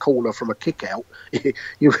concedes a corner from a kick out,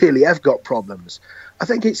 you really have got problems. I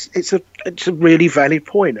think it's a really valid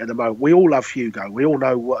point at the moment. We all love Hugo. We all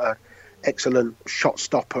know what an excellent shot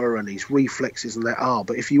stopper and his reflexes and that are.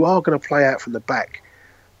 But if you are going to play out from the back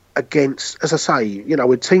against, as I say, you know,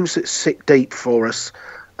 with teams that sit deep for us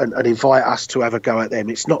and invite us to have a go at them,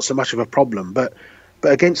 it's not so much of a problem. But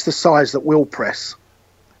against the sides that will press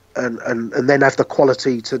and then have the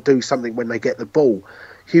quality to do something when they get the ball,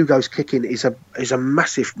 Hugo's kicking is a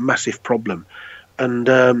massive, massive problem. And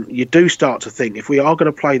you do start to think, if we are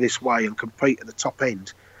going to play this way and compete at the top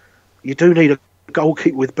end, you do need a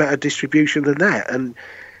goalkeeper with better distribution than that. And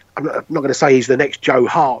I'm not going to say he's the next Joe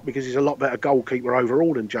Hart, because he's a lot better goalkeeper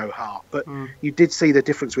overall than Joe Hart. But you did see the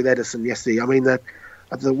difference with Ederson yesterday. I mean, the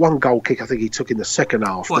one goal kick I think he took in the second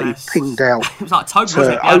half that he pinged out it was like Togan,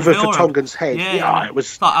 wasn't it? over Vertonghen's head. Yeah, it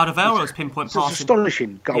was like Alderweireld's pinpoint passing. It was an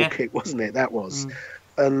astonishing goal kick, wasn't it? That was.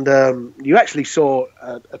 And you actually saw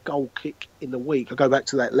a goal kick in the week. I go back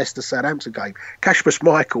to that Leicester-Southampton game. Kasper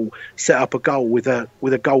Schmeichel set up a goal with a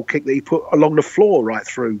goal kick that he put along the floor right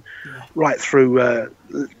through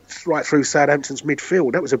Southampton's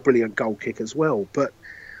midfield. That was a brilliant goal kick as well. But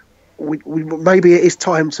we maybe it is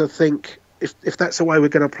time to think, if that's the way we're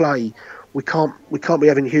going to play, we can't be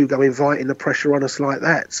having Hugo inviting the pressure on us like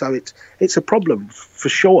that. So it's a problem for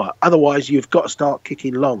sure. Otherwise, you've got to start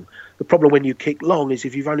kicking long. The problem when you kick long is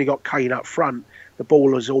if you've only got Kane up front, the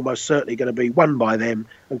ball is almost certainly going to be won by them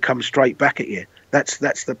and come straight back at you. That's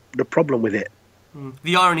the problem with it.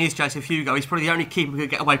 The irony is, Joseph Hugo, he's probably the only keeper who could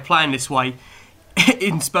get away playing this way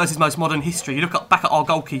in Spurs' most modern history. You look back at our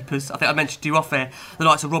goalkeepers, I think I mentioned to you off air, the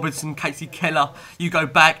likes of Robinson, Casey Keller, you go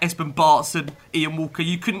back, Espen Bartson, Ian Walker,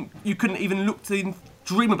 you couldn't even look to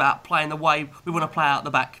dream about playing the way we want to play out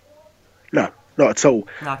the back. No, not at all.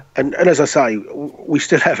 No. And as I say, we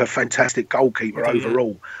still have a fantastic goalkeeper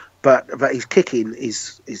overall. Yeah. But his kicking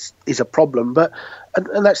is a problem. But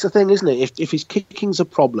and that's the thing, isn't it? If his kicking's a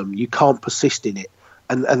problem, you can't persist in it.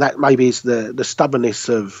 And that maybe is the stubbornness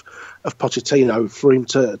of Pochettino for him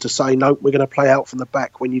to say, no, we're going to play out from the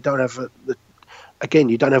back when you don't have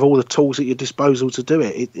you don't have all the tools at your disposal to do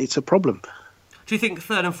it. It's a problem. Do you think the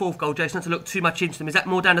third and fourth goal, Jason, not to look too much into them, is that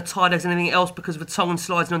more down to Tyler's than anything else because of the tongue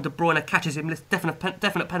sliding on De Bruyne catches him,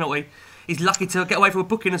 definite penalty? He's lucky to get away from a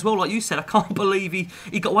booking as well, like you said. I can't believe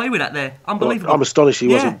he got away with that there. Unbelievable. I'm astonished he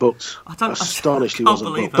wasn't booked. Astonished he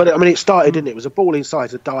wasn't booked. But I mean, it started, didn't it? It was a ball inside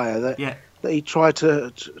to Dyer that he tried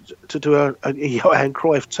to do a Johan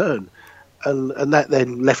Cruyff turn, and that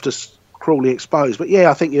then left us cruelly exposed. But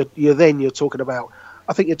yeah, I think you're talking about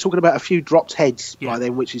a few dropped heads by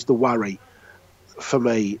then, which is the worry for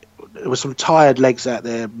me. There were some tired legs out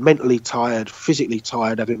there, mentally tired, physically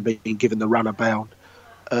tired, having been given the runabout.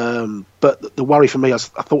 But the worry for me, I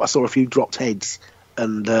thought I saw a few dropped heads,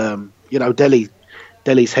 and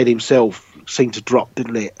Dele's head himself seemed to drop,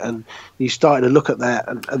 didn't it? And you started to look at that,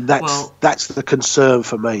 and that's the concern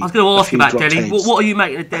for me. I was going to ask you about Dele. What are you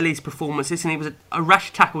making of Dele's performance? Listen, it was a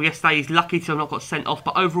rash tackle yesterday. He's lucky to have not got sent off.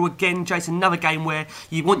 But overall, again, Jason, another game where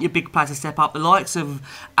you want your big players to step up. The likes of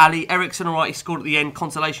Ali, Ericsson, all right, he scored at the end,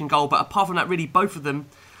 consolation goal. But apart from that, really, both of them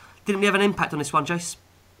didn't really have an impact on this one, Jace.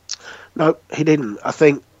 No, he didn't. I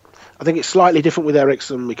think it's slightly different with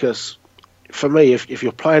Ericsson because, for me, if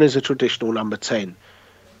you're playing as a traditional number 10,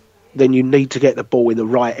 then you need to get the ball in the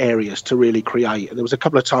right areas to really create. And there was a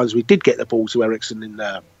couple of times we did get the ball to Ericsson in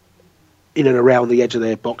and around the edge of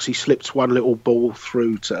their box. He slipped one little ball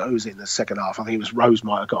through to, who was it in the second half? I think it was Rose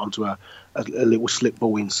might have got onto a little slip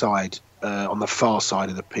ball inside on the far side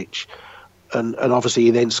of the pitch. And obviously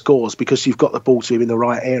he then scores because you've got the ball to him in the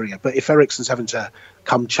right area. But if Ericsson's having to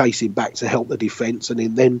come chasing back to help the defence,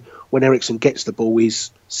 and then when Ericsson gets the ball,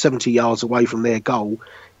 he's 70 yards away from their goal,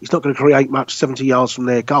 he's not going to create much 70 yards from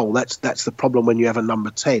their goal. That's the problem when you have a number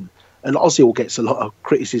 10. And Ozil gets a lot of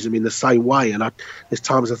criticism in the same way. And there's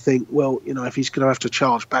times I think, well, if he's going to have to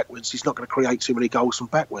charge backwards, he's not going to create too many goals from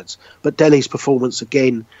backwards. But Dele's performance,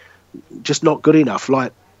 again, just not good enough.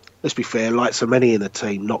 Like, let's be fair, like so many in the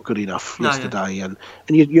team, not good enough yesterday. Yeah.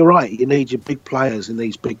 And you're right, you need your big players in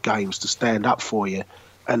these big games to stand up for you.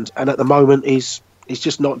 And at the moment, he's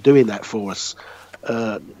just not doing that for us.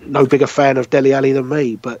 No bigger fan of Dele Alli than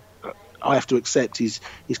me, but I have to accept he's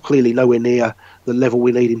clearly nowhere near the level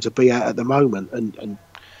we need him to be at the moment. And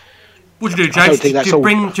what do you do, James? Do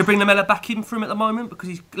you bring Lamela back in for him at the moment?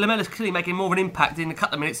 Because Lamela's clearly making more of an impact in a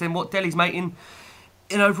couple of minutes than what Dele's making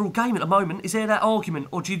in an overall game at the moment. Is there that argument,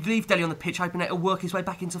 or do you leave Dele on the pitch hoping that he'll work his way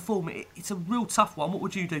back into form? It's a real tough one. What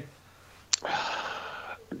would you do?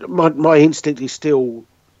 My instinct is still,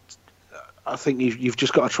 I think you've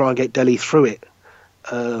just got to try and get Dele through it.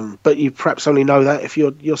 But you perhaps only know that if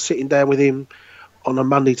you're sitting down with him on a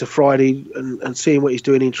Monday to Friday and seeing what he's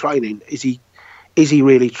doing in training. Is he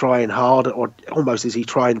really trying hard, or almost is he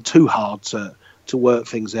trying too hard to work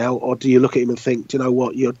things out, or do you look at him and think, do you know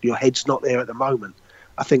what, your head's not there at the moment?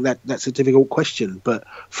 I think that's a difficult question. But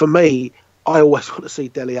for me, I always want to see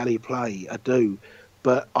Dele Alli play. I do,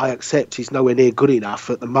 but I accept he's nowhere near good enough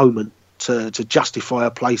at the moment to justify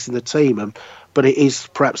a place in the team. But it is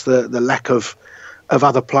perhaps the lack of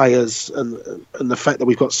other players and the fact that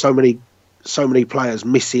we've got so many players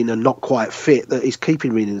missing and not quite fit that is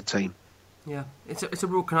keeping me in the team. Yeah, it's a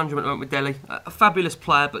real conundrum at the moment with Dele. A fabulous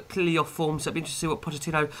player, but clearly off form, so it'll be interesting to see what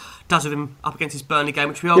Pochettino does with him up against his Burnley game,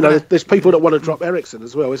 which we are there's people that want to drop Ericsson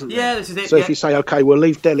as well, isn't there? Yeah, this is it. So if you say, OK, we'll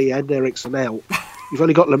leave Dele and Ericsson out, you've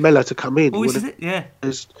only got Lamela to come in. Well, this is it, yeah.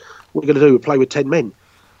 What are you going to do? We'll play with 10 men.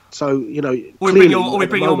 So, Or we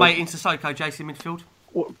bring your mate into Sissoko, Jason, midfield.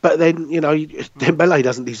 But then, Dembele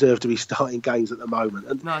doesn't deserve to be starting games at the moment.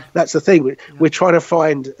 And that's the thing. We're trying to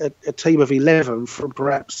find a team of 11 from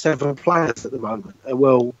perhaps 7 players at the moment.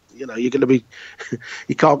 And you're going to be...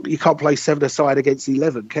 you can't play 7 aside against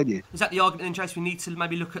 11, can you? Is that the argument then, Jason? We need to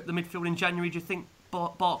maybe look at the midfield in January. Do you think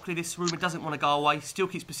Barkley, this rumour, doesn't want to go away, still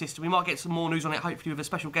keeps persisting? We might get some more news on it, hopefully, with a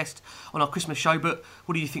special guest on our Christmas show. But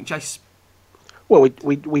what do you think, Jace? Well,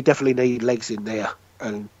 we definitely need legs in there,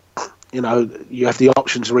 and you have the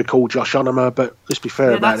option to recall Josh Onoma, but let's be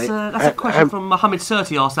fair about it. That's a question from Mohamed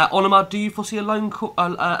Surti asked that. Onoma, do you foresee a loan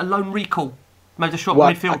recall? Made a shot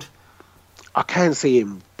midfield. I can see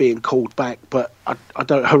him being called back, but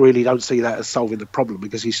I really don't see that as solving the problem,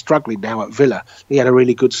 because he's struggling now at Villa. He had a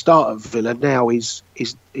really good start at Villa. Now he's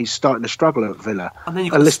starting to struggle at Villa. And then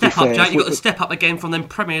you've got to step up, Jake. You've got to step up again from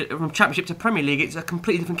Championship to Premier League. It's a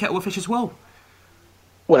completely different kettle of fish as well.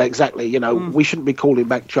 Well, exactly. We shouldn't be calling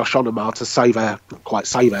back Josh Onoma to save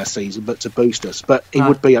our season, but to boost us. But he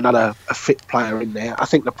would be a fit player in there. I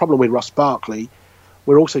think the problem with Ross Barkley,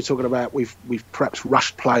 we're also talking about we've perhaps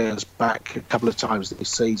rushed players back a couple of times this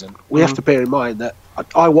season. We have to bear in mind that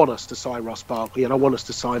I want us to sign Ross Barkley, and I want us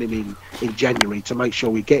to sign him in January to make sure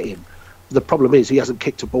we get him. The problem is he hasn't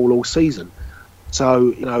kicked a ball all season.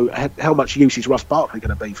 So, how much use is Ross Barkley going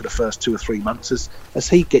to be for the first 2 or 3 months as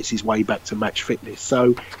he gets his way back to match fitness?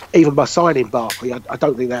 So, even by signing Barkley, I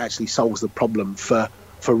don't think that actually solves the problem for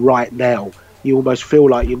right now. You almost feel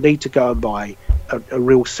like you need to go and buy a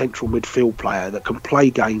real central midfield player that can play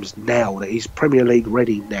games now, that is Premier League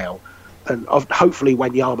ready now. And hopefully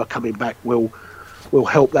Wanyama coming back will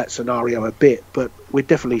help that scenario a bit. But we're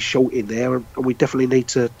definitely short in there, and we definitely need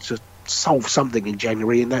to solve something in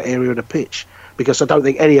January in that area of the pitch. Because I don't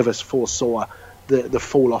think any of us foresaw the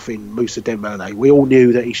fall off in Moussa Dembélé. We all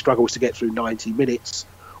knew that he struggles to get through 90 minutes.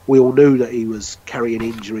 We all knew that he was carrying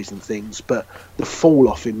injuries and things, but the fall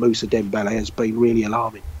off in Moussa Dembélé has been really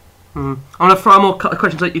alarming. I'm going to throw more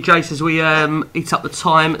questions at you, Jace, as we eat up the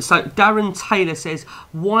time. So Darren Taylor says,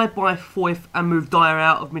 why buy Foyth and move Dyer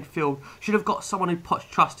out of midfield? Should have got someone who Poch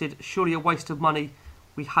trusted. Surely a waste of money.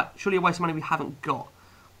 We haven't got.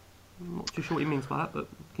 I'm not too sure what he means by that, but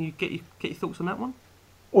can you get your thoughts on that one?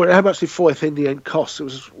 Well, how much did Foyth in the end cost? It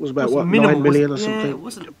was about minimal, 9 million or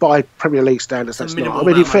something. By Premier League standards, that's not. I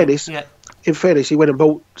mean, in fairness, he went and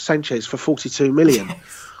bought Sanchez for 42 million.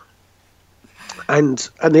 And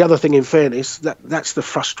the other thing, in fairness, that's the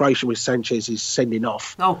frustration with Sanchez is sending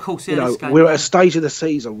off. Oh, of course, yeah. We're at a stage of the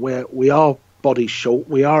season where we are body short.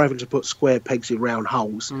 We are having to put square pegs in round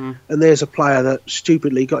holes, and there's a player that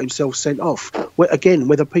stupidly got himself sent off. Again,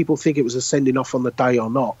 whether people think it was a sending off on the day or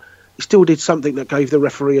not, he still did something that gave the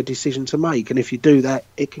referee a decision to make. And if you do that,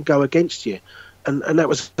 it can go against you. And that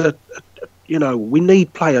was we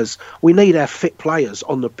need players. We need our fit players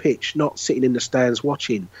on the pitch, not sitting in the stands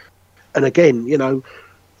watching. And again,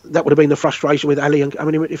 that would have been the frustration with Ali.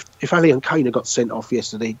 If Ali and Kane had got sent off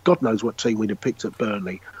yesterday, God knows what team we'd have picked at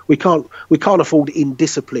Burnley. We can't afford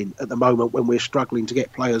indiscipline at the moment when we're struggling to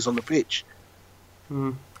get players on the pitch.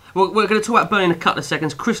 Well, we're going to talk about Burnley in a couple of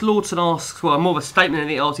seconds. Chris Lordson asks, well, more of a statement than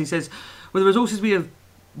it asks. He says, with the resources we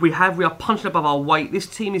are punching above our weight. This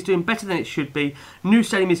team is doing better than it should be. New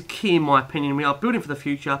stadium is key, in my opinion. We are building for the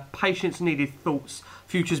future. Patience needed. Thoughts.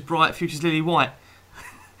 Future's bright. Future's lily white.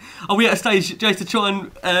 Are we at a stage, Jace, to try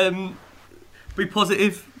and be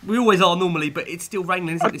positive? We always are normally, but it's still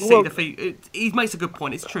raining, isn't it? To see defeat. He makes a good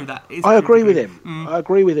point. It's true that. I agree with him. I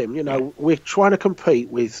agree with him. We're trying to compete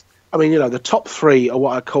with. The top three are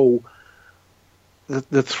what I call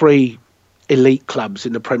the three elite clubs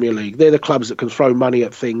in the Premier League. They're the clubs that can throw money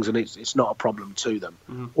at things, and it's not a problem to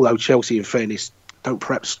them. Although Chelsea, in fairness, don't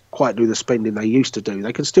perhaps quite do the spending they used to do.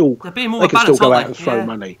 They can still go out and throw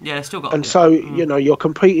money. Yeah, they still got. And so you're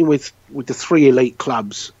competing with the three elite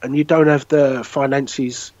clubs, and you don't have the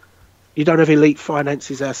finances. You don't have elite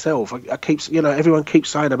finances ourselves. Everyone keeps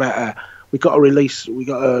saying about we got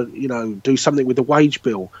to do something with the wage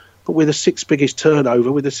bill, but we're the sixth biggest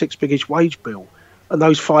turnover with the sixth biggest wage bill, and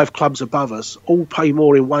those five clubs above us all pay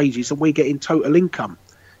more in wages than we get in total income.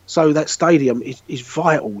 So that stadium is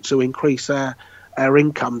vital to increase our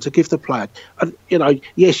income, to give the player. And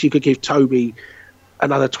yes, you could give Toby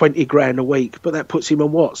another 20 grand a week, but that puts him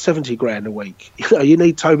on 70 grand a week. You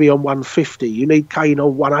need Toby on 150, you need Kane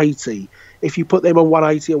on 180. If you put them on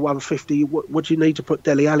 180 or 150, what do you need to put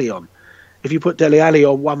Dele Alli on? If you put Dele Alli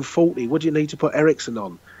on 140, what do you need to put Eriksen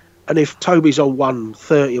on? And if Toby's on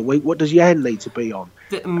 130 a week, what does Jan need to be on?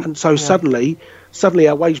 And so suddenly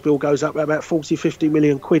our wage bill goes up by about 40-50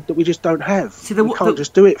 million quid that we just don't have. We can't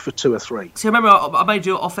just do it for 2 or 3. See, remember I made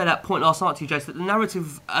you off-air that point last night to you, Jace, that the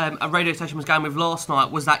narrative a radio station was going with last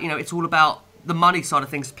night was that it's all about the money side of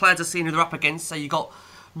things. Players are seeing who they're up against. So you got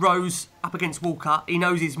Rose up against Walker, he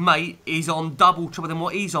knows his mate is on double trouble than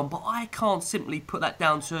what he's on, but I can't simply put that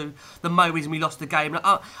down to the main reason we lost the game. And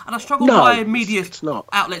I struggle why media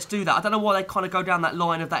outlets do that. I don't know why they kind of go down that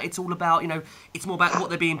line of that it's all about, it's more about what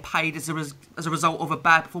they're being paid as a result of a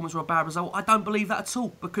bad performance or a bad result. I don't believe that at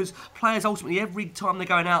all, because players ultimately, every time they're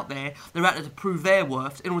going out there, they're out there to prove their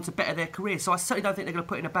worth in order to better their career. So I certainly don't think they're going to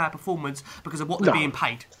put in a bad performance because of what they're being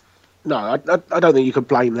paid. No, I don't think you can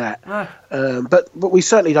blame that. No. But we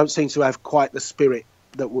certainly don't seem to have quite the spirit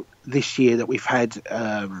that this year that we've had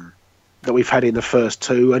in the first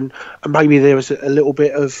two, and maybe there was a little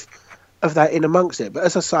bit of that in amongst it. But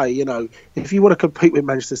as I say, if you want to compete with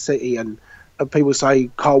Manchester City and people say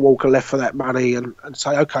Kyle Walker left for that money and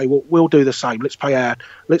say, okay, well, we'll do the same. Let's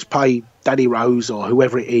pay Danny Rose or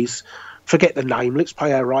whoever it is. Forget the name. Let's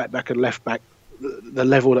pay our right back and left back the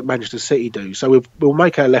level that Manchester City do. So we'll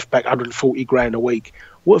make our left back 140 grand a week.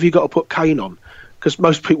 What have you got to put Kane on? Because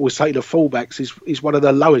most people will say the fullbacks is one of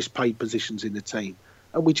the lowest paid positions in the team,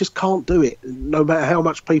 and we just can't do it. No matter how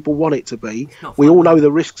much people want it to be, we all know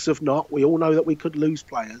the risks of not. We all know that we could lose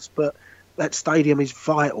players, but that stadium is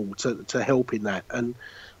vital to helping that. And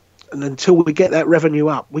until we get that revenue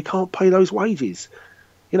up, we can't pay those wages.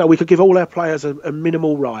 We could give all our players a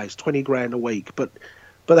minimal rise, 20 grand a week, but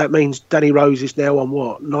that means Danny Rose is now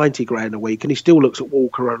on 90 grand a week, and he still looks at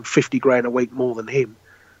Walker on 50 grand a week more than him.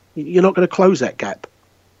 You're not going to close that gap.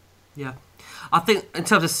 Yeah, I think in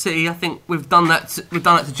terms of City, I think we've done that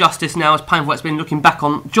to justice now, as painful as it's been looking back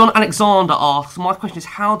on. John Alexander asks, my question is,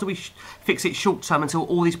 how do we fix it short term until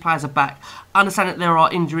all these players are back? Understand that there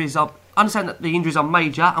are injuries. Understand that the injuries are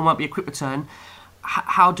major and won't be a quick return.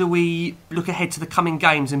 How do we look ahead to the coming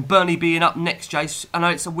games? And Burnley being up next, Jace, I know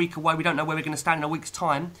it's a week away. We don't know where we're going to stand in a week's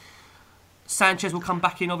time. Sanchez will come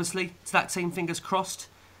back in, obviously, to that team, fingers crossed.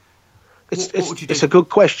 What would you do? It's a good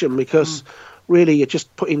question, because really you're just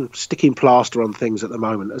sticking plaster on things at the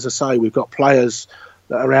moment. As I say, we've got players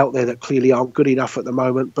that are out there that clearly aren't good enough at the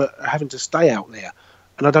moment, but are having to stay out there.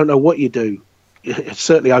 And I don't know what you do.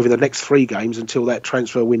 Certainly over the next 3 games until that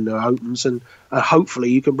transfer window opens, and hopefully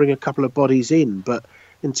you can bring a couple of bodies in. But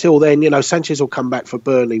until then, Sanchez will come back for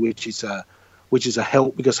Burnley, which is a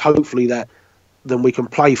help, because hopefully then we can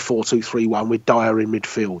play 4-2-3-1 with Dyer in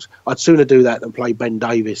midfield. I'd sooner do that than play Ben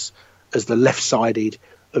Davies as the left-sided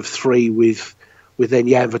of 3 with then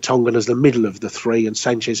Jan Vertonghen as the middle of the 3 and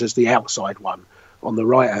Sanchez as the outside one on the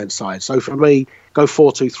right-hand side. So for me, go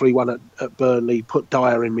 4-2-3-1 at Burnley, put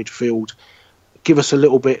Dyer in midfield. Give us a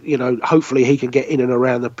little bit, hopefully he can get in and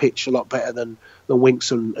around the pitch a lot better than Winks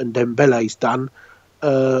and Dembele's done.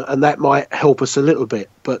 And that might help us a little bit.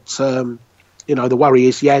 But, the worry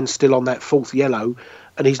is Jan's still on that 4th yellow,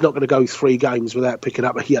 and he's not going to go 3 games without picking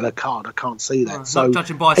up a yellow card. I can't see that. So not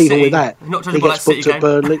judging by even City, with that, he gets booked at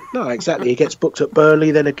Burnley. No, exactly. He gets booked at Burnley.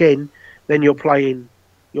 Then you're playing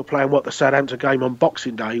the Southampton game on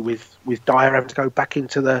Boxing Day with Dyer having to go back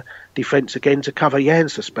into the defence again to cover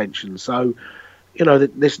Jan's suspension. So,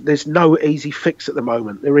 there's no easy fix at the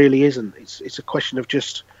moment. There really isn't. It's a question of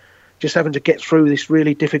just having to get through this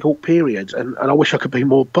really difficult period. And I wish I could be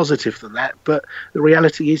more positive than that, but the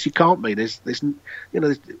reality is you can't be.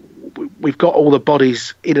 We've got all the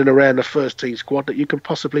bodies in and around the first team squad that you can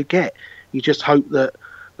possibly get. You just hope that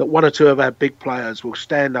 1 or 2 of our big players will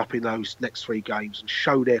stand up in those next 3 games and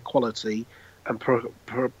show their quality. And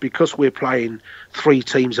because we're playing 3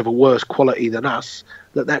 teams of a worse quality than us,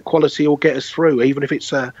 that quality will get us through, even if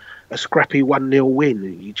it's a scrappy 1-0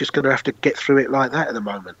 win. You're just going to have to get through it like that at the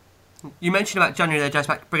moment. You mentioned about January there, Jace,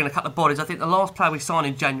 about bringing a couple of bodies. I think the last player we signed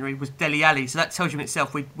in January was Dele Alli, so that tells you in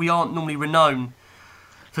itself we aren't normally renowned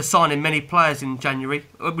for signing many players in January.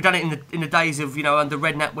 We've done it in the days of, under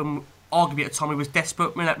Redknapp, when arguably at the time we was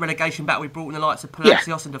desperate. In that relegation battle, we brought in the likes of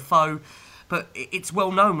Palacios and Defoe. But it's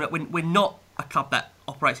well known that we're not a club that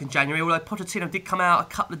operates in January, although Pochettino did come out a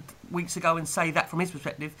couple of weeks ago and say that from his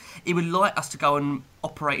perspective, he would like us to go and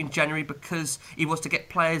operate in January because he wants to get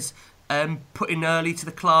players put in early to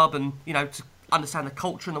the club and, to understand the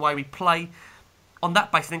culture and the way we play. On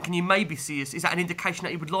that basis, then, can you maybe see us? Is that an indication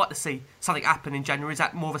that he would like to see something happen in January? Is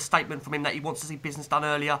that more of a statement from him that he wants to see business done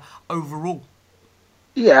earlier overall?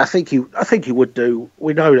 Yeah, I think he would do.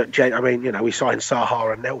 We know that. We signed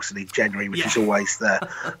Saha and Nelson in January, which is always the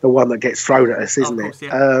one that gets thrown at us, isn't it?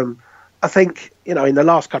 Yeah. I think in the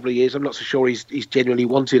last couple of years, I'm not so sure he's genuinely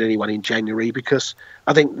wanted anyone in January, because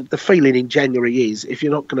I think the feeling in January is if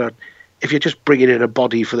you're just bringing in a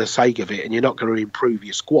body for the sake of it and you're not going to improve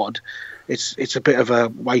your squad, it's a bit of a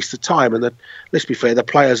waste of time. And let's be fair, the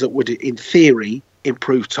players that would, in theory,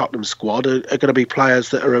 improve Tottenham's squad are going to be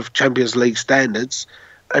players that are of Champions League standards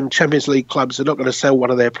and Champions League clubs are not going to sell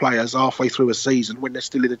one of their players halfway through a season when they're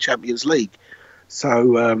still in the Champions League.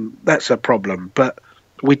 So that's a problem. But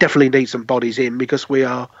we definitely need some bodies in, because we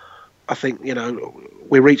are, I think,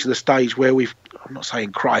 we're reaching the stage where I'm not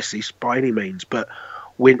saying crisis by any means, but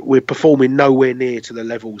we're performing nowhere near to the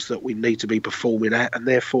levels that we need to be performing at, and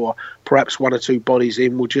therefore perhaps one or two bodies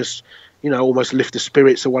in will just, almost lift the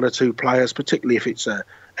spirits of one or two players, particularly if it's a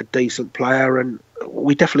decent player. And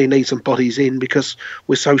we definitely need some bodies in, because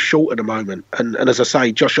we're so short at the moment. And as I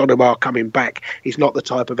say, Josh Onomar coming back, he's not the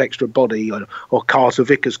type of extra body, or Carter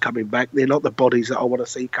Vickers coming back. They're not the bodies that I want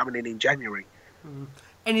to see coming in January.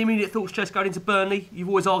 Any immediate thoughts, Jess, going into Burnley? You've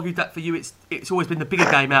always argued that for you it's always been the bigger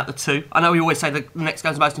game out of the two. I know we always say the next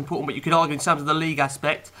game's the most important, but you could argue in terms of the league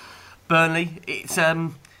aspect, Burnley, it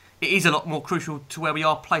is a lot more crucial to where we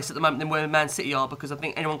are placed at the moment than where Man City are, because I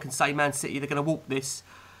think anyone can say Man City, they're going to walk this.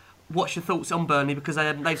 What's your thoughts on Burnley? Because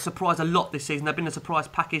they've surprised a lot this season. They've been a surprise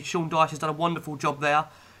package. Sean Dyche has done a wonderful job there.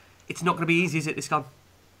 It's not going to be easy, is it, this game?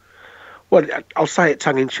 Well, I'll say it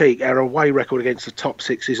tongue-in-cheek, our away record against the top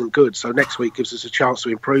six isn't good, so next week gives us a chance to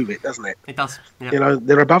improve it, doesn't it? It does, yeah.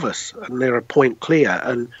 They're above us, and they're a point clear.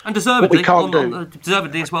 And deservedly, what we can't do...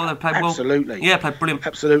 Deservedly as well, they've played well. Absolutely. Yeah, played brilliant.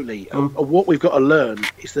 Absolutely. And what we've got to learn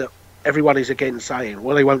is that everyone is again saying,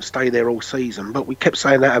 well, they won't stay there all season, but we kept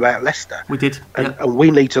saying that about Leicester. We did, and we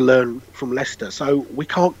need to learn from Leicester. So we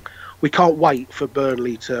can't wait for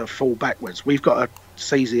Burnley to fall backwards. We've got to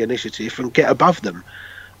seize the initiative and get above them.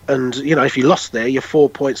 And, if you lost there, you're 4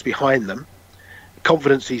 points behind them.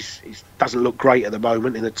 Confidence doesn't look great at the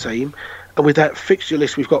moment in the team. And with that fixture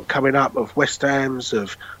list we've got coming up of West Ham's,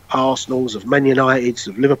 of Arsenal's, of Man United's,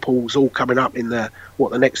 of Liverpool's all coming up in the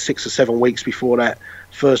next 6 or 7 weeks before that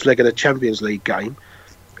first leg of the Champions League game,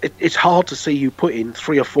 it's hard to see you put in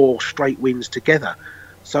 3 or 4 straight wins together.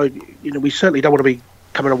 So, we certainly don't want to be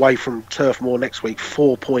coming away from Turf Moor next week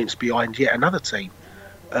 4 points behind yet another team.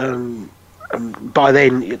 And by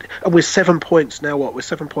then, and we're 7 points now. We're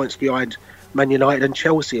 7 points behind Man United and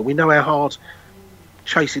Chelsea, and we know how hard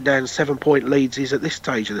chasing down 7-point leads is at this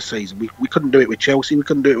stage of the season. We couldn't do it with Chelsea. We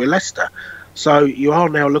couldn't do it with Leicester. So you are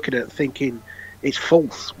now looking at it thinking it's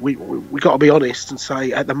fourth. We got to be honest and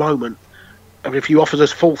say at the moment, I mean, if you offered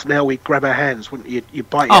us fourth now, we'd grab our hands, wouldn't you? You'd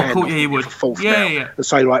bite your hand off for fourth now and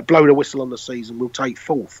say, right, blow the whistle on the season, we'll take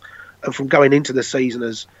fourth. And from going into the season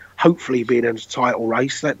as hopefully being in a title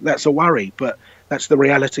race, that's a worry, but that's the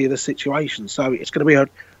reality of the situation. So it's going to be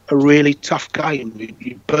a really tough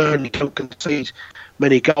game. Burnley don't concede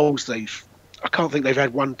many goals. I can't think they've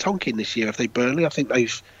had one Tonkin this year. If they Burnley, I think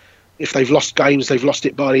if they've lost games, they've lost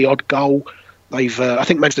it by the odd goal. I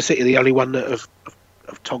think Manchester City are the only one that have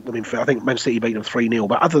tonked them in. I think Man City beat them 3-0.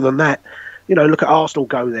 But other than that, look at Arsenal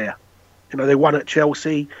go there. They won at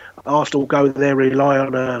Chelsea. Arsenal go there, rely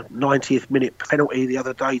on a 90th minute penalty the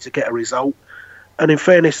other day to get a result. And in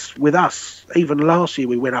fairness with us, even last year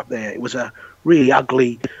we went up there. It was a really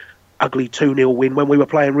ugly 2-0 win when we were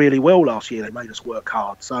playing really well last year. They made us work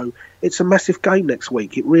hard. So it's a massive game next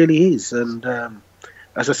week. It really is. And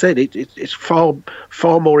as I said, it's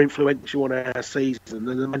far more influential on our season than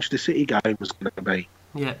the Manchester City game was going to be.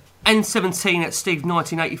 Yeah. N17 at Steve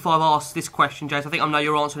 1985 asked this question, James. I think I know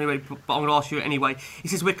your answer anyway, but I'm going to ask you it anyway. He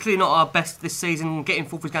says, we're clearly not our best this season. Getting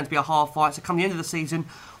fourth is going to be a hard fight. So come the end of the season,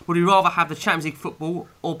 would we rather have the Champions League football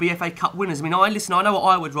or be FA Cup winners? I mean, I know what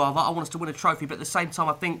I would rather. I want us to win a trophy, but at the same time,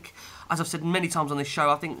 I think, as I've said many times on this show,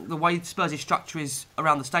 I think the way Spurs' structure is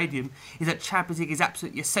around the stadium is that Champions League is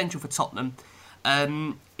absolutely essential for Tottenham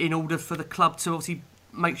in order for the club to obviously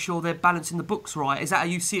make sure they're balancing the books right. Is that how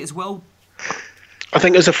you see it as well? I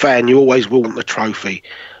think as a fan, you always want the trophy,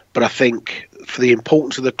 but I think for the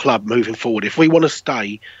importance of the club moving forward, if we want to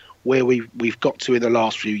stay where we've got to in the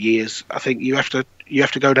last few years, I think you have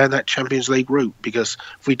to go down that Champions League route, because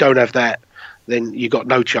if we don't have that, then you've got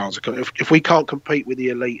no chance. If we can't compete with the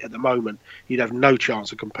elite at the moment, you'd have no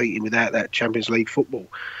chance of competing without that Champions League football.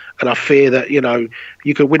 And I fear that,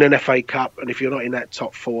 you could win an FA Cup, and if you're not in that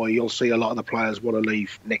top four, you'll see a lot of the players want to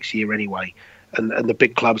leave next year anyway. And the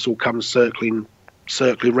big clubs will come circling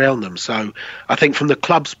around them. So I think from the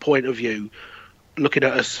club's point of view, looking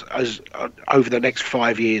at us as over the next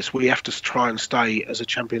 5 years, we have to try and stay as a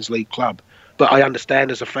Champions League club. But I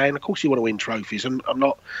understand as a fan, of course you want to win trophies, and I'm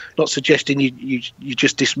not suggesting you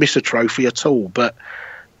just dismiss a trophy at all. But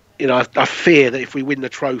I fear that if we win the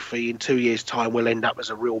trophy in 2 years' time, we'll end up as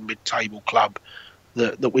a real mid-table club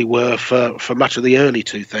that we were for much of the early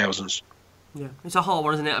 2000s. Yeah, it's a hard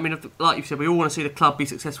one, isn't it? I mean, like you said, we all want to see the club be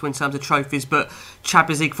successful in terms of trophies, but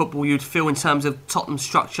Champions League football, you'd feel in terms of Tottenham's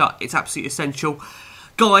structure, it's absolutely essential.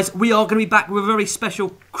 Guys, we are going to be back with a very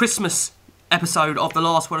special Christmas episode of The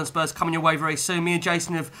Last Word on Spurs coming your way very soon. Me and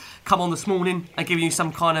Jason have come on this morning and given you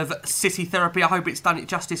some kind of city therapy. I hope it's done it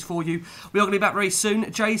justice for you. We are going to be back very soon.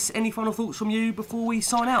 Jace, any final thoughts from you before we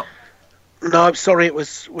sign out? No, I'm sorry it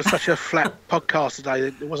was such a flat podcast today.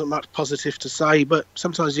 There wasn't much positive to say, but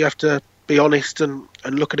sometimes you have to be honest and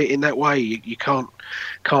look at it in that way. You can't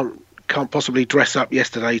possibly dress up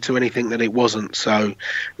yesterday to anything that it wasn't. So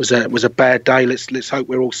it was a bad day. Let's hope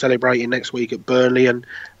we're all celebrating next week at Burnley and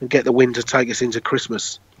get the win to take us into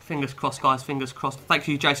Christmas. Fingers crossed, guys. Fingers crossed. Thank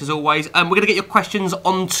you, Jace, as always. We're going to get your questions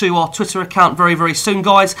onto our Twitter account very, very soon,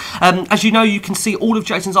 guys. As you know, you can see all of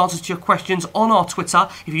Jason's answers to your questions on our Twitter.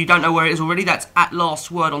 If you don't know where it is already, that's at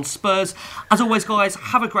Last Word on Spurs. As always, guys,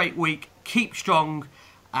 have a great week. Keep strong.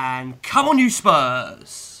 And come on, you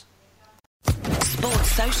Spurs!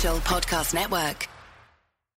 Sports Social Podcast Network.